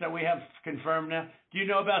ballots that we have confirmed now? Do you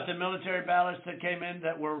know about the military ballots that came in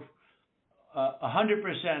that were 100%?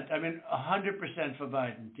 100% for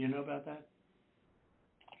Biden. Do you know about that?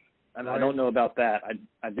 And I don't know about that.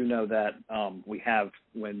 I do know that we have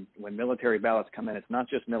when military ballots come in, it's not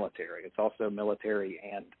just military. It's also military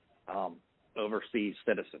and overseas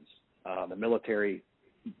citizens. The military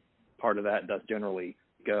part of that does generally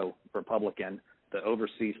go Republican. The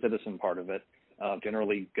overseas citizen part of it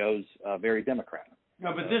generally goes very Democrat.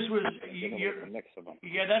 No, but this was a mix of them.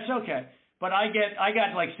 Yeah, that's okay. But I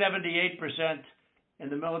got like 78% in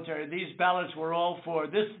the military. These ballots were all for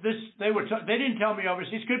this. They didn't tell me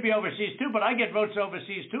overseas. Could be overseas too, but I get votes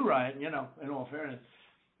overseas too, Ryan. In all fairness.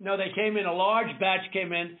 No, they came in. A large batch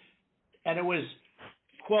came in, and it was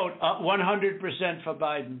quote 100% for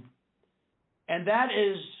Biden, and that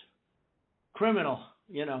is criminal.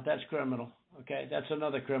 That's criminal. Okay, that's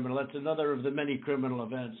another criminal. That's another of the many criminal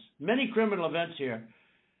events. Many criminal events here.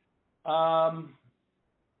 I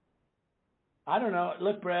don't know.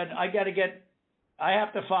 Look, Brad, I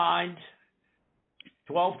have to find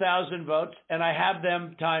 12,000 votes, and I have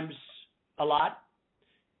them times a lot,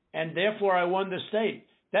 and therefore I won the state.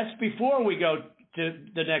 That's before we go to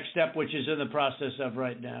the next step, which is in the process of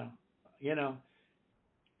right now,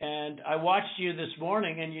 And I watched you this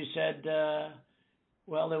morning, and you said,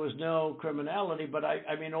 well, there was no criminality, but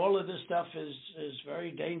all of this stuff is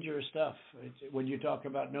very dangerous stuff. When you talk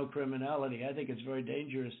about no criminality, I think it's very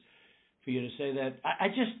dangerous for you to say that. I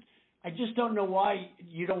just don't know why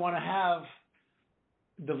you don't want to have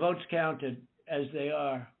the votes counted as they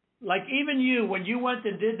are. Like even you, when you went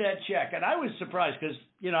and did that check, and I was surprised because,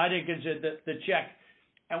 I didn't consider the check,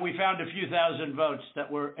 and we found a few thousand votes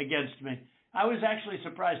that were against me. I was actually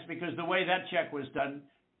surprised because the way that check was done,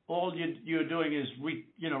 all you're doing is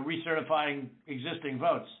recertifying existing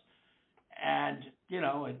votes. And,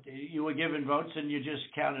 you were given votes and you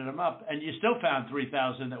just counted them up. And you still found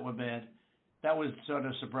 3,000 that were bad. That was sort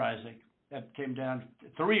of surprising. That came down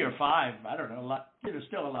 3 or 5. I don't know, a lot.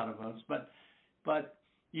 Still a lot of votes. But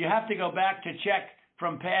you have to go back to check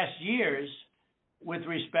from past years with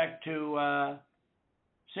respect to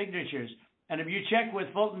signatures. And if you check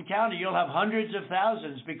with Fulton County, you'll have hundreds of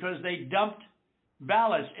thousands because they dumped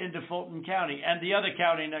ballots into Fulton County and the other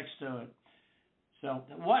county next to it. So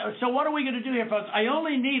what are we going to do here, folks? I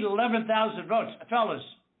only need 11,000 votes. Fellas,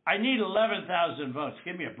 I need 11,000 votes.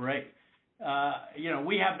 Give me a break.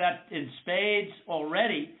 We have that in spades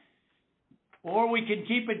already, or we can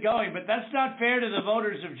keep it going. But that's not fair to the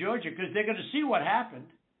voters of Georgia because they're going to see what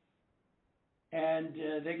happened. And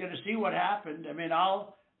they're going to see what happened.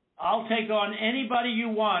 I'll take on anybody you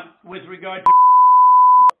want with regard to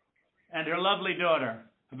and her lovely daughter,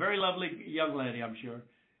 a very lovely young lady, I'm sure.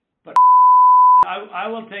 But I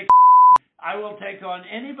will take on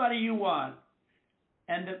anybody you want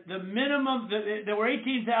And the minimum, there were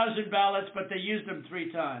 18,000 ballots, but they used them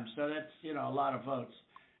 3 times. So that's, a lot of votes.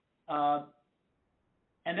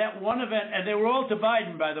 And that one event, and they were all to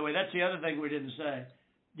Biden, by the way. That's the other thing we didn't say.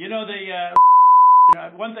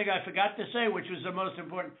 One thing I forgot to say, which was the most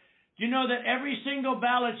important. Do you know that every single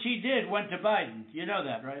ballot she did went to Biden? You know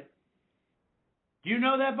that, right? Do you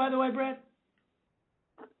know that, by the way, Brad?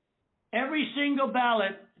 Every single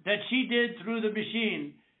ballot that she did through the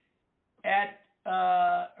machine at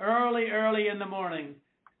early in the morning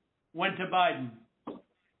went to Biden.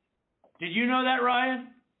 Did you know that, Ryan?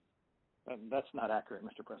 That's not accurate,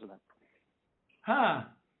 Mr. President. Huh.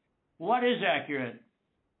 What is accurate?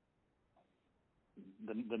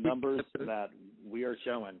 The numbers that we are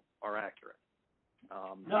showing are accurate.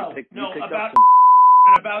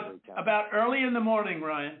 About early in the morning,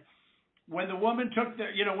 Ryan, when the woman took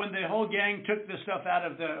when the whole gang took the stuff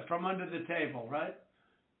from under the table, right?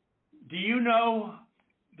 Do you know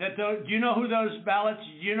do you know who those ballots?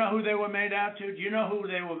 Do you know who they were made out to? Do you know who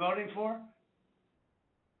they were voting for?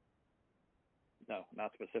 No,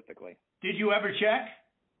 not specifically. Did you ever check?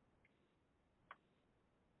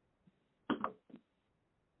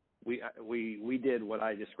 We did what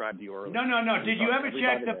I described to you earlier. No. Did you ever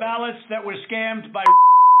check the ballots that were scammed by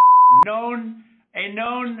a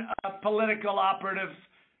known political operative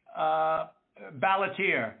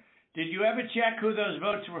balloteer? Did you ever check who those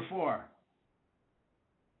votes were for?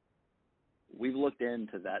 We've looked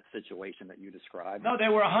into that situation that you described. No, they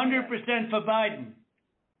were 100% for Biden.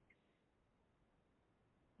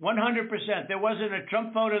 100%. There wasn't a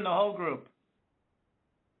Trump vote in the whole group.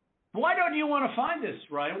 Why don't you want to find this,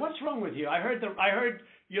 Ryan? What's wrong with you? I heard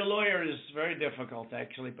your lawyer is very difficult,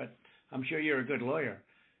 actually, but I'm sure you're a good lawyer.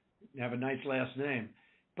 You have a nice last name.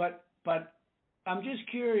 But I'm just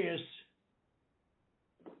curious,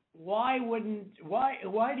 why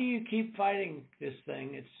do you keep fighting this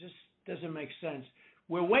thing? It just doesn't make sense.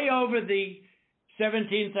 We're way over the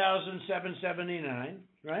 17,779,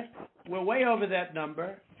 right? We're way over that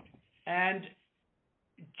number. And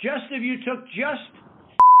if you took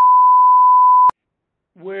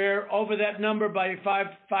we're over that number by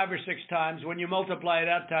five or 6 times when you multiply it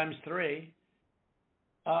out times 3.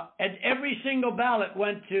 And every single ballot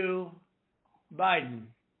went to Biden.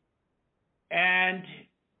 And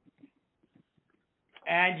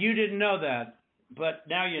you didn't know that, but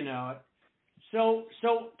now you know it. So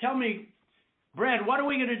tell me, Brad, what are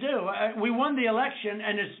we going to do? We won the election,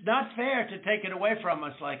 and it's not fair to take it away from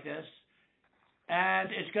us like this.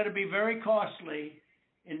 And it's going to be very costly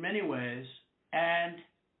in many ways. And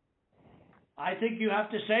I think you have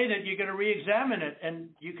to say that you're going to re-examine it, and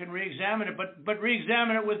you can re-examine it, but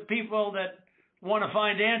re-examine it with people that want to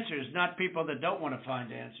find answers, not people that don't want to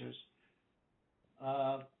find answers.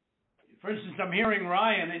 For instance, I'm hearing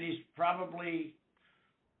Ryan, and he's probably,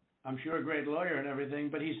 I'm sure, a great lawyer and everything,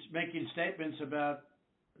 but he's making statements about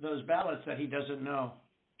those ballots that he doesn't know.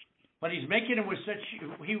 But he's making them with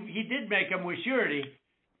he did make them with surety,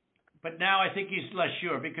 but now I think he's less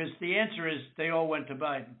sure, because the answer is they all went to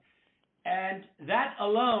Biden. And that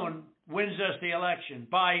alone wins us the election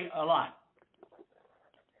by a lot.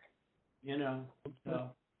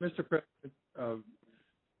 So. Mr. President,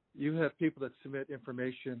 you have people that submit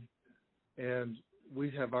information, and we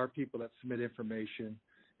have our people that submit information,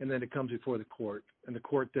 and then it comes before the court, and the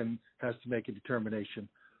court then has to make a determination.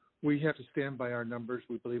 We have to stand by our numbers.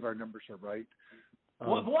 We believe our numbers are right.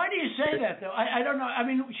 Why do you say that, though? I don't know. I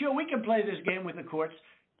mean, sure, we can play this game with the courts,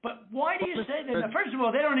 but why do you say that? Now, first of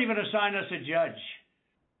all, they don't even assign us a judge.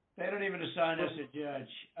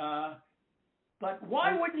 But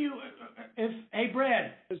why wouldn't you, hey,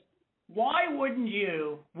 Brad, why wouldn't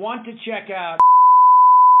you want to check out,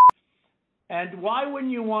 and why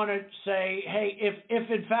wouldn't you want to say, hey, if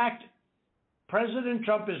in fact President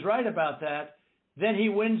Trump is right about that, then he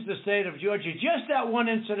wins the state of Georgia. Just that one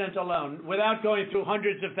incident alone, without going through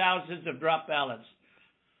hundreds of thousands of drop ballots.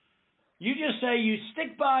 You just say you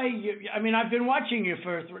stick by, I've been watching you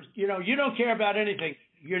you don't care about anything.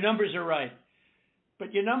 Your numbers are right.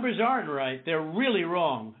 But your numbers aren't right. They're really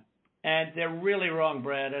wrong. And they're really wrong,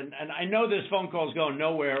 Brad. And I know this phone call is going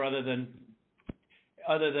nowhere other than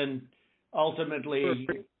ultimately,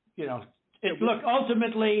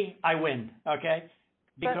 ultimately I win, okay?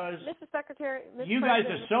 Because Mr. Secretary, you guys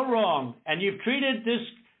are so wrong, and you've treated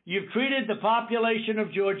the population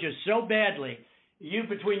of Georgia so badly.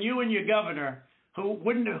 Between you and your governor, who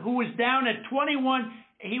was down at 21,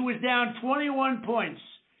 he was down 21 points,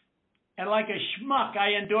 and like a schmuck,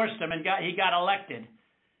 I endorsed him, and he got elected.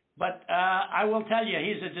 But I will tell you,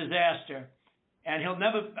 he's a disaster, and he'll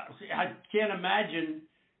never. I can't imagine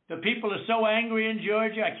The people are so angry in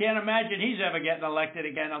Georgia. I can't imagine he's ever getting elected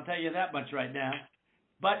again. I'll tell you that much right now.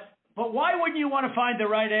 But why wouldn't you want to find the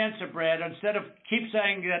right answer, Brad, instead of keep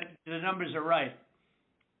saying that the numbers are right?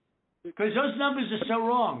 Because those numbers are so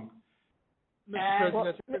wrong.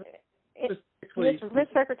 Mr. President,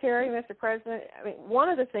 Mr. Secretary, Mr. President, I mean, one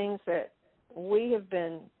of the things that we have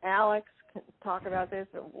been, Alex can talk about this,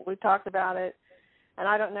 we've talked about it, and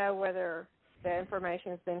I don't know whether the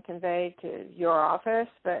information has been conveyed to your office,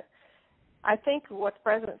 but I think what the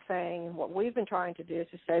President's saying and what we've been trying to do is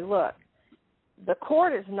to say, look, the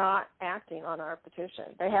court is not acting on our petition.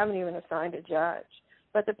 They haven't even assigned a judge.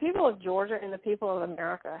 But the people of Georgia and the people of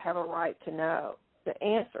America have a right to know the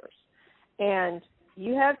answers. And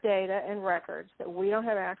you have data and records that we don't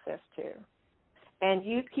have access to. And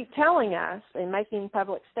you keep telling us and making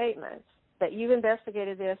public statements that you've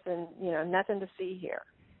investigated this and, nothing to see here.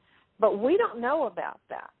 But we don't know about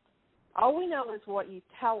that. All we know is what you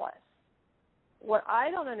tell us. What I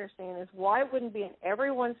don't understand is why it wouldn't be in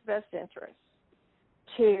everyone's best interest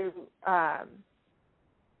to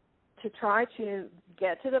try to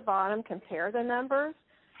get to the bottom, compare the numbers.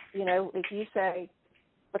 If you say,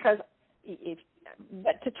 but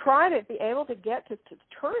to try to be able to get to the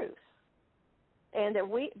truth, and that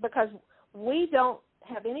because we don't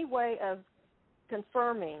have any way of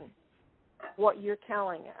confirming what you're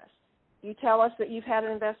telling us. You tell us that you've had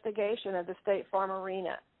an investigation of the State Farm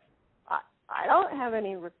Arena. I don't have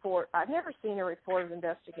any report. I've never seen a report of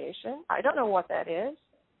investigation. I don't know what that is.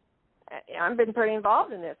 I've been pretty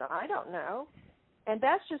involved in this. I don't know. And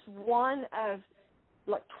that's just one of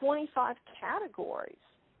 25 categories.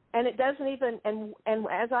 And it doesn't even, and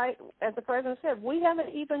as the President said, we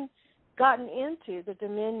haven't even gotten into the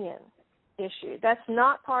Dominion issue. That's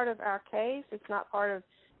not part of our case. It's not part of,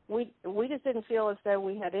 we just didn't feel as though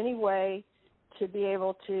we had any way to be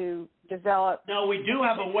able to develop. No, we do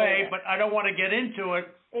have a way, but I don't want to get into it.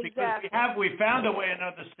 Exactly. Because we found a way in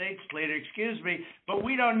other states, Slater, excuse me, but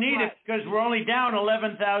we don't need it because we're only down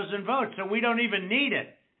 11,000 votes, so we don't even need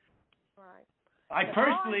it. Right. I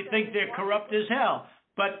personally think they're corrupt as hell,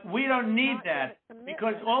 but we don't need that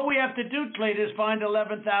because all we have to do, Slater, is find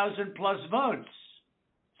 11,000 plus votes.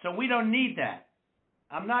 So we don't need that.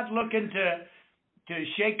 I'm not looking to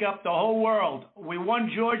shake up the whole world. We won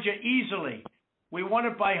Georgia easily. We won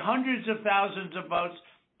it by hundreds of thousands of votes.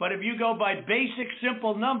 But if you go by basic,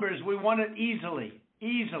 simple numbers, we won it easily.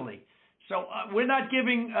 So we're not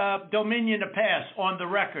giving Dominion a pass on the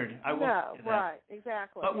record. I will say that. Right,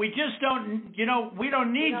 exactly. But we just don't, we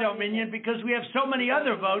don't need Dominion because we have so many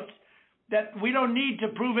other votes that we don't need to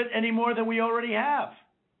prove it any more than we already have.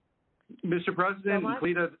 Mr. President,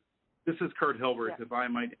 Cleta, this is Kurt Hilbert, if I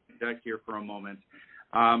might interject here for a moment.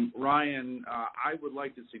 Ryan, I would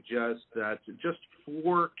like to suggest that just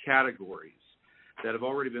 4 categories that have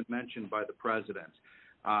already been mentioned by the President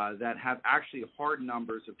that have actually hard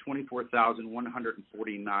numbers of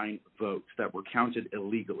 24,149 votes that were counted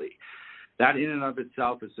illegally. That in and of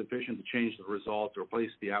itself is sufficient to change the result or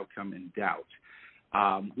place the outcome in doubt.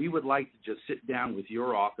 We would like to just sit down with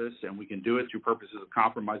your office, and we can do it through purposes of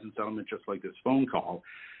compromise and settlement just like this phone call,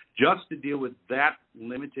 just to deal with that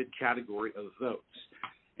limited category of votes.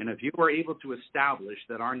 And if you are able to establish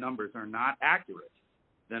that our numbers are not accurate,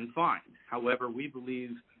 then fine. However, we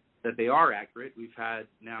believe that they are accurate. We've had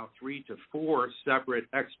now 3 to 4 separate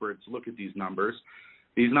experts look at these numbers.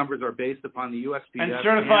 These numbers are based upon the USPS. And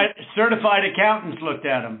certified accountants looked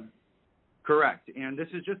at them. Correct. And this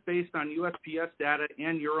is just based on USPS data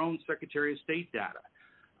and your own Secretary of State data.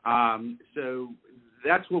 So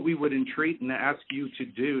that's what we would entreat and ask you to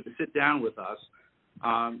do, to sit down with us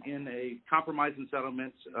in a compromise and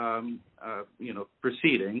settlement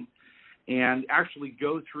proceeding, and actually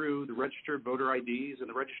go through the registered voter IDs and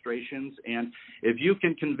the registrations. And if you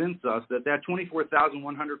can convince us that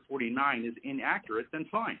 24,149 is inaccurate, then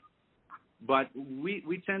fine. But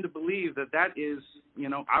we tend to believe that is,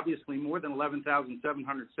 obviously more than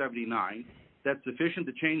 11,779. That's sufficient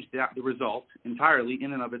to change the result entirely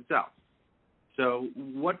in and of itself. So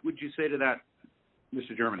what would you say to that,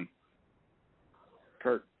 Mr. Germany?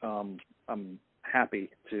 Kurt, I'm happy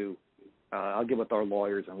to I'll get with our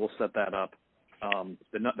lawyers and we'll set that up.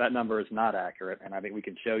 That number is not accurate, and I think we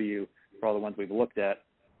can show you for all the ones we've looked at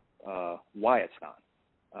why it's not.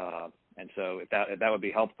 And so if that would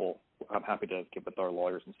be helpful, I'm happy to get with our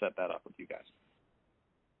lawyers and set that up with you guys.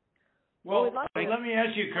 Well, let me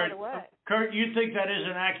ask you, Kurt. Kurt, you think that is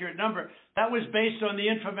an accurate number? That was based on the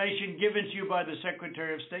information given to you by the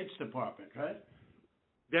Secretary of State's Department, right?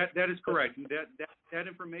 That is correct. That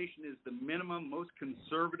information is the minimum, most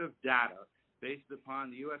conservative data based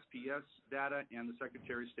upon the USPS data and the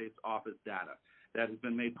Secretary of State's office data. that has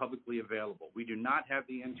been made publicly available. We do not have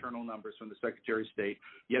the internal numbers from the Secretary of State,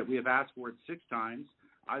 yet we have asked for it 6 times.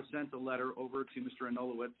 I've sent a letter over to Mr.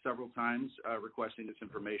 Anulewicz several times requesting this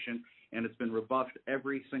information, and it's been rebuffed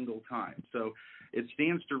every single time. So it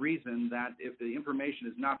stands to reason that if the information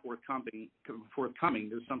is not forthcoming,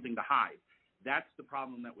 there's something to hide. That's the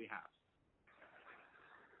problem that we have.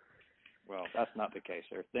 Well, that's not the case.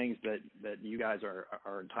 There are things that you guys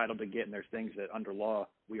are entitled to get, and there's things that under law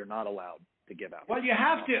we are not allowed to give out. Well, you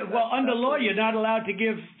have to. Well, under law, you're not allowed to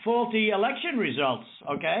give faulty election results,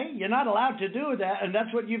 okay? You're not allowed to do that, and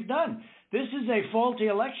that's what you've done. This is a faulty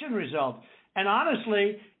election result. And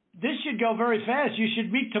honestly, this should go very fast. You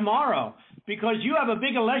should meet tomorrow because you have a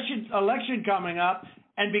big election coming up,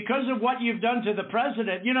 and because of what you've done to the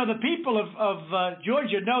president, you know, the people of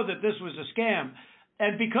Georgia know that this was a scam.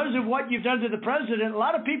 And because of what you've done to the president, a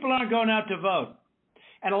lot of people aren't going out to vote.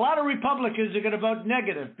 And a lot of Republicans are going to vote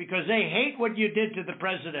negative because they hate what you did to the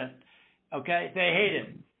president. Okay? They hate it.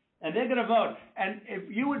 And they're going to vote. And if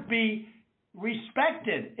you would be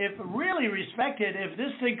respected, if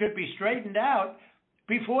this thing could be straightened out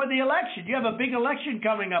before the election. You have a big election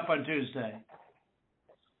coming up on Tuesday.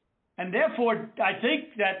 And therefore, I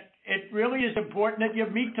think that it really is important that you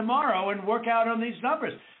meet tomorrow and work out on these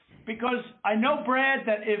numbers. Because I know, Brad,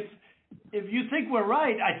 that if you think we're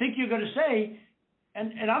right, I think you're going to say,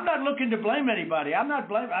 and I'm not looking to blame anybody. I'm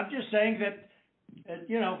just saying that,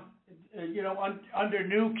 under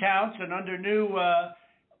new counts and under new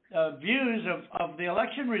views of the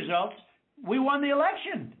election results, we won the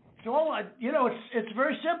election. It's all, it's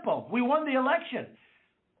very simple. We won the election.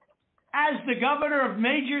 As the governor of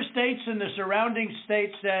major states and the surrounding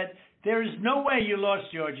states said, there is no way you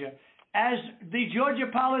lost Georgia. As the Georgia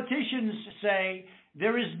politicians say,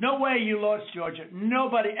 there is no way you lost Georgia.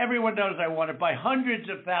 Everyone knows I won it by hundreds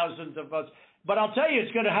of thousands of votes. But I'll tell you,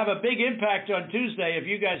 it's going to have a big impact on Tuesday if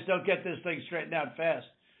you guys don't get this thing straightened out fast.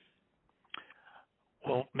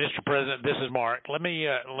 Well, Mr. President, this is Mark. Let me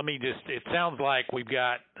just, it sounds like we've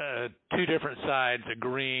got 2 different sides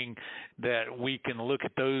agreeing that we can look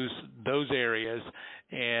at those areas,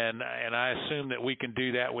 and I assume that we can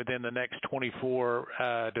do that within the next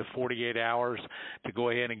 24 to 48 hours to go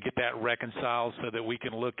ahead and get that reconciled so that we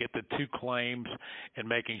can look at the 2 claims and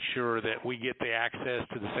making sure that we get the access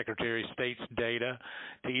to the Secretary of State's data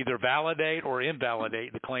to either validate or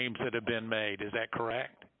invalidate the claims that have been made. Is that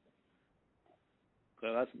correct?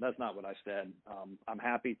 So that's not what I said. I'm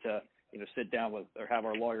happy to sit down with, or have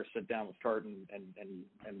our lawyers sit down with Kurt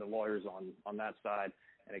and the lawyers on that side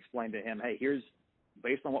and explain to him, hey, here's,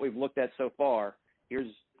 based on what we've looked at so far,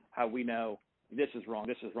 here's how we know this is wrong,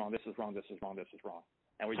 this is wrong, this is wrong, this is wrong, this is wrong.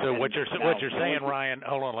 And so what you're saying, Ryan,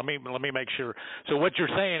 hold on, let me make sure. So what you're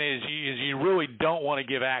saying is you really don't want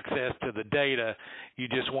to give access to the data. You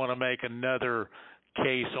just want to make another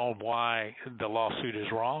case on why the lawsuit is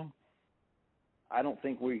wrong? I don't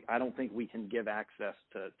think we can give access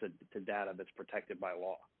to data that's protected by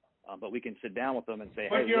law, but we can sit down with them and say,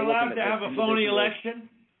 but hey, you're allowed to have a phony election.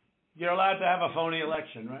 You're allowed to have a phony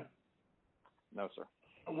election, right? No, sir.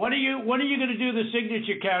 When are you going to do the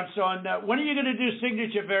signature counts on? When are you going to do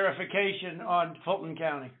signature verification on Fulton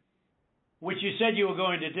County, which you said you were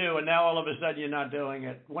going to do, and now all of a sudden you're not doing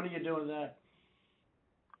it? When are you doing that?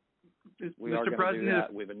 We are going to do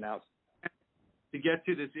that. We've announced. To get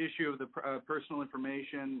to this issue of the personal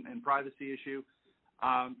information and privacy issue,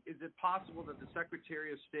 is it possible that the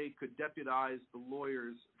Secretary of State could deputize the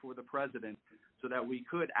lawyers for the president so that we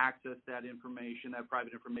could access that information, that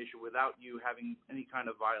private information, without you having any kind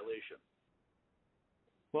of violation?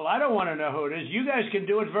 Well, I don't want to know who it is. You guys can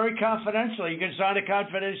do it very confidentially. You can sign a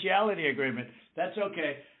confidentiality agreement. That's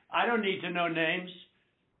okay. I don't need to know names.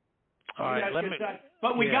 All right,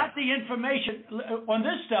 but we got the information on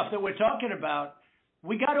this stuff that we're talking about.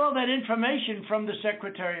 We got all that information from the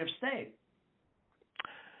Secretary of State.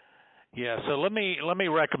 Yeah, so let me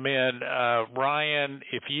recommend, Ryan,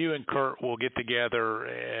 if you and Kurt will get together,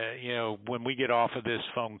 when we get off of this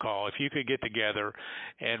phone call, if you could get together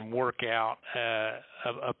and work out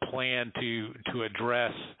a plan to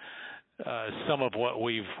address some of what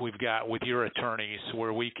we've got with your attorneys,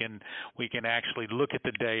 where we can actually look at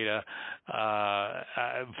the data.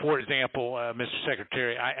 For example, Mr.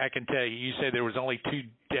 Secretary, I can tell you, you said there was only 2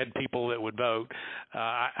 dead people that would vote.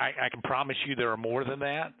 I can promise you there are more than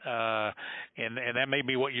that, and that may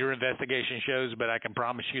be what your investigation shows, but I can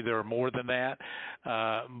promise you there are more than that.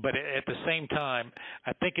 But at the same time,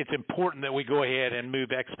 I think it's important that we go ahead and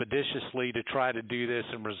move expeditiously to try to do this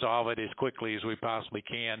and resolve it as quickly as we possibly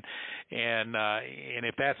can. And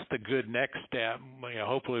if that's the good next step,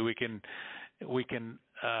 hopefully we can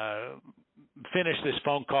finish this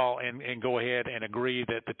phone call and go ahead and agree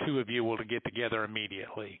that the two of you will get together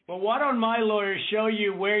immediately. Well, why don't my lawyers show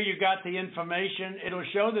you where you got the information? It'll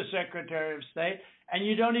show the Secretary of State, and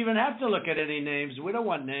you don't even have to look at any names. We don't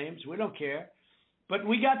want names. We don't care. But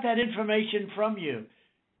we got that information from you.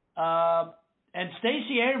 And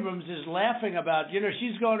Stacey Abrams is laughing about,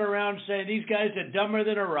 she's going around saying these guys are dumber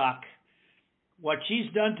than a rock. What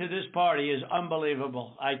she's done to this party is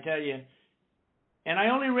unbelievable, I tell you. And I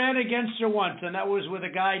only ran against her once, and that was with a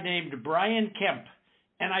guy named Brian Kemp,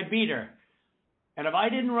 and I beat her. And if I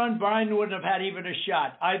didn't run, Brian wouldn't have had even a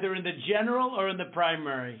shot, either in the general or in the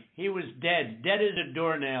primary. He was dead as a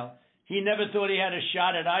doornail. He never thought he had a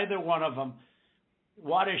shot at either one of them.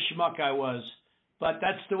 What a schmuck I was. But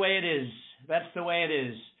that's the way it is. That's the way it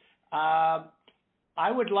is.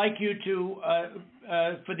 I would like you to,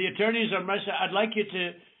 for the attorneys on my side, I'd like you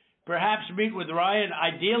to perhaps meet with Ryan,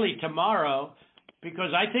 ideally tomorrow,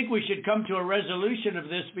 because I think we should come to a resolution of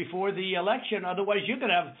this before the election. Otherwise, you're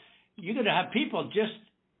going to have people just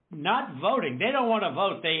not voting. They don't want to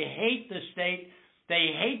vote. They hate the state.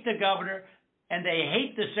 They hate the governor, and they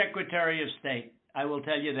hate the Secretary of State. I will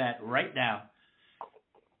tell you that right now.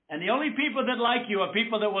 And the only people that like you are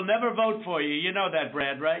people that will never vote for you. You know that,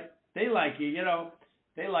 Brad, right? They like you,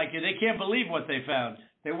 They like you. They can't believe what they found.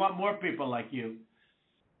 They want more people like you.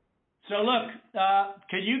 So look,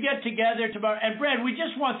 can you get together tomorrow? And Brad, we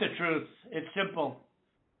just want the truth. It's simple.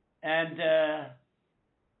 And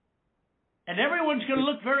everyone's going to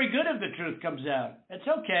look very good if the truth comes out. It's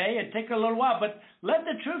okay. It takes a little while, but let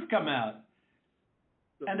the truth come out.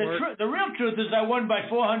 And the real truth is I won by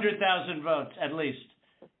 400,000 votes, at least.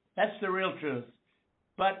 That's the real truth.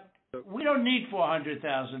 But we don't need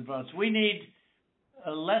 400,000 votes. We need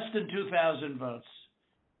less than 2,000 votes.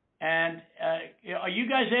 And are you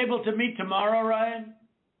guys able to meet tomorrow, Ryan?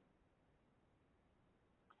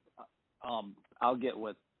 I'll get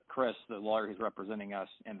with Chris, the lawyer who's representing us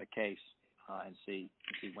in the case, and see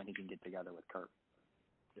when he can get together with Kurt.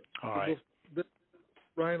 All right.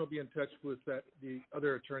 Ryan will be in touch with the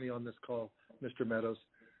other attorney on this call, Mr. Meadows.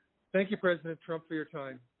 Thank you, President Trump, for your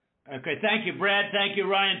time. Okay, thank you, Brad. Thank you,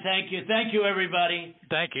 Ryan. Thank you. Thank you, everybody.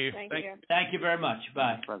 Thank you. Thank you. Thank you very much.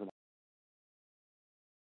 Bye. President.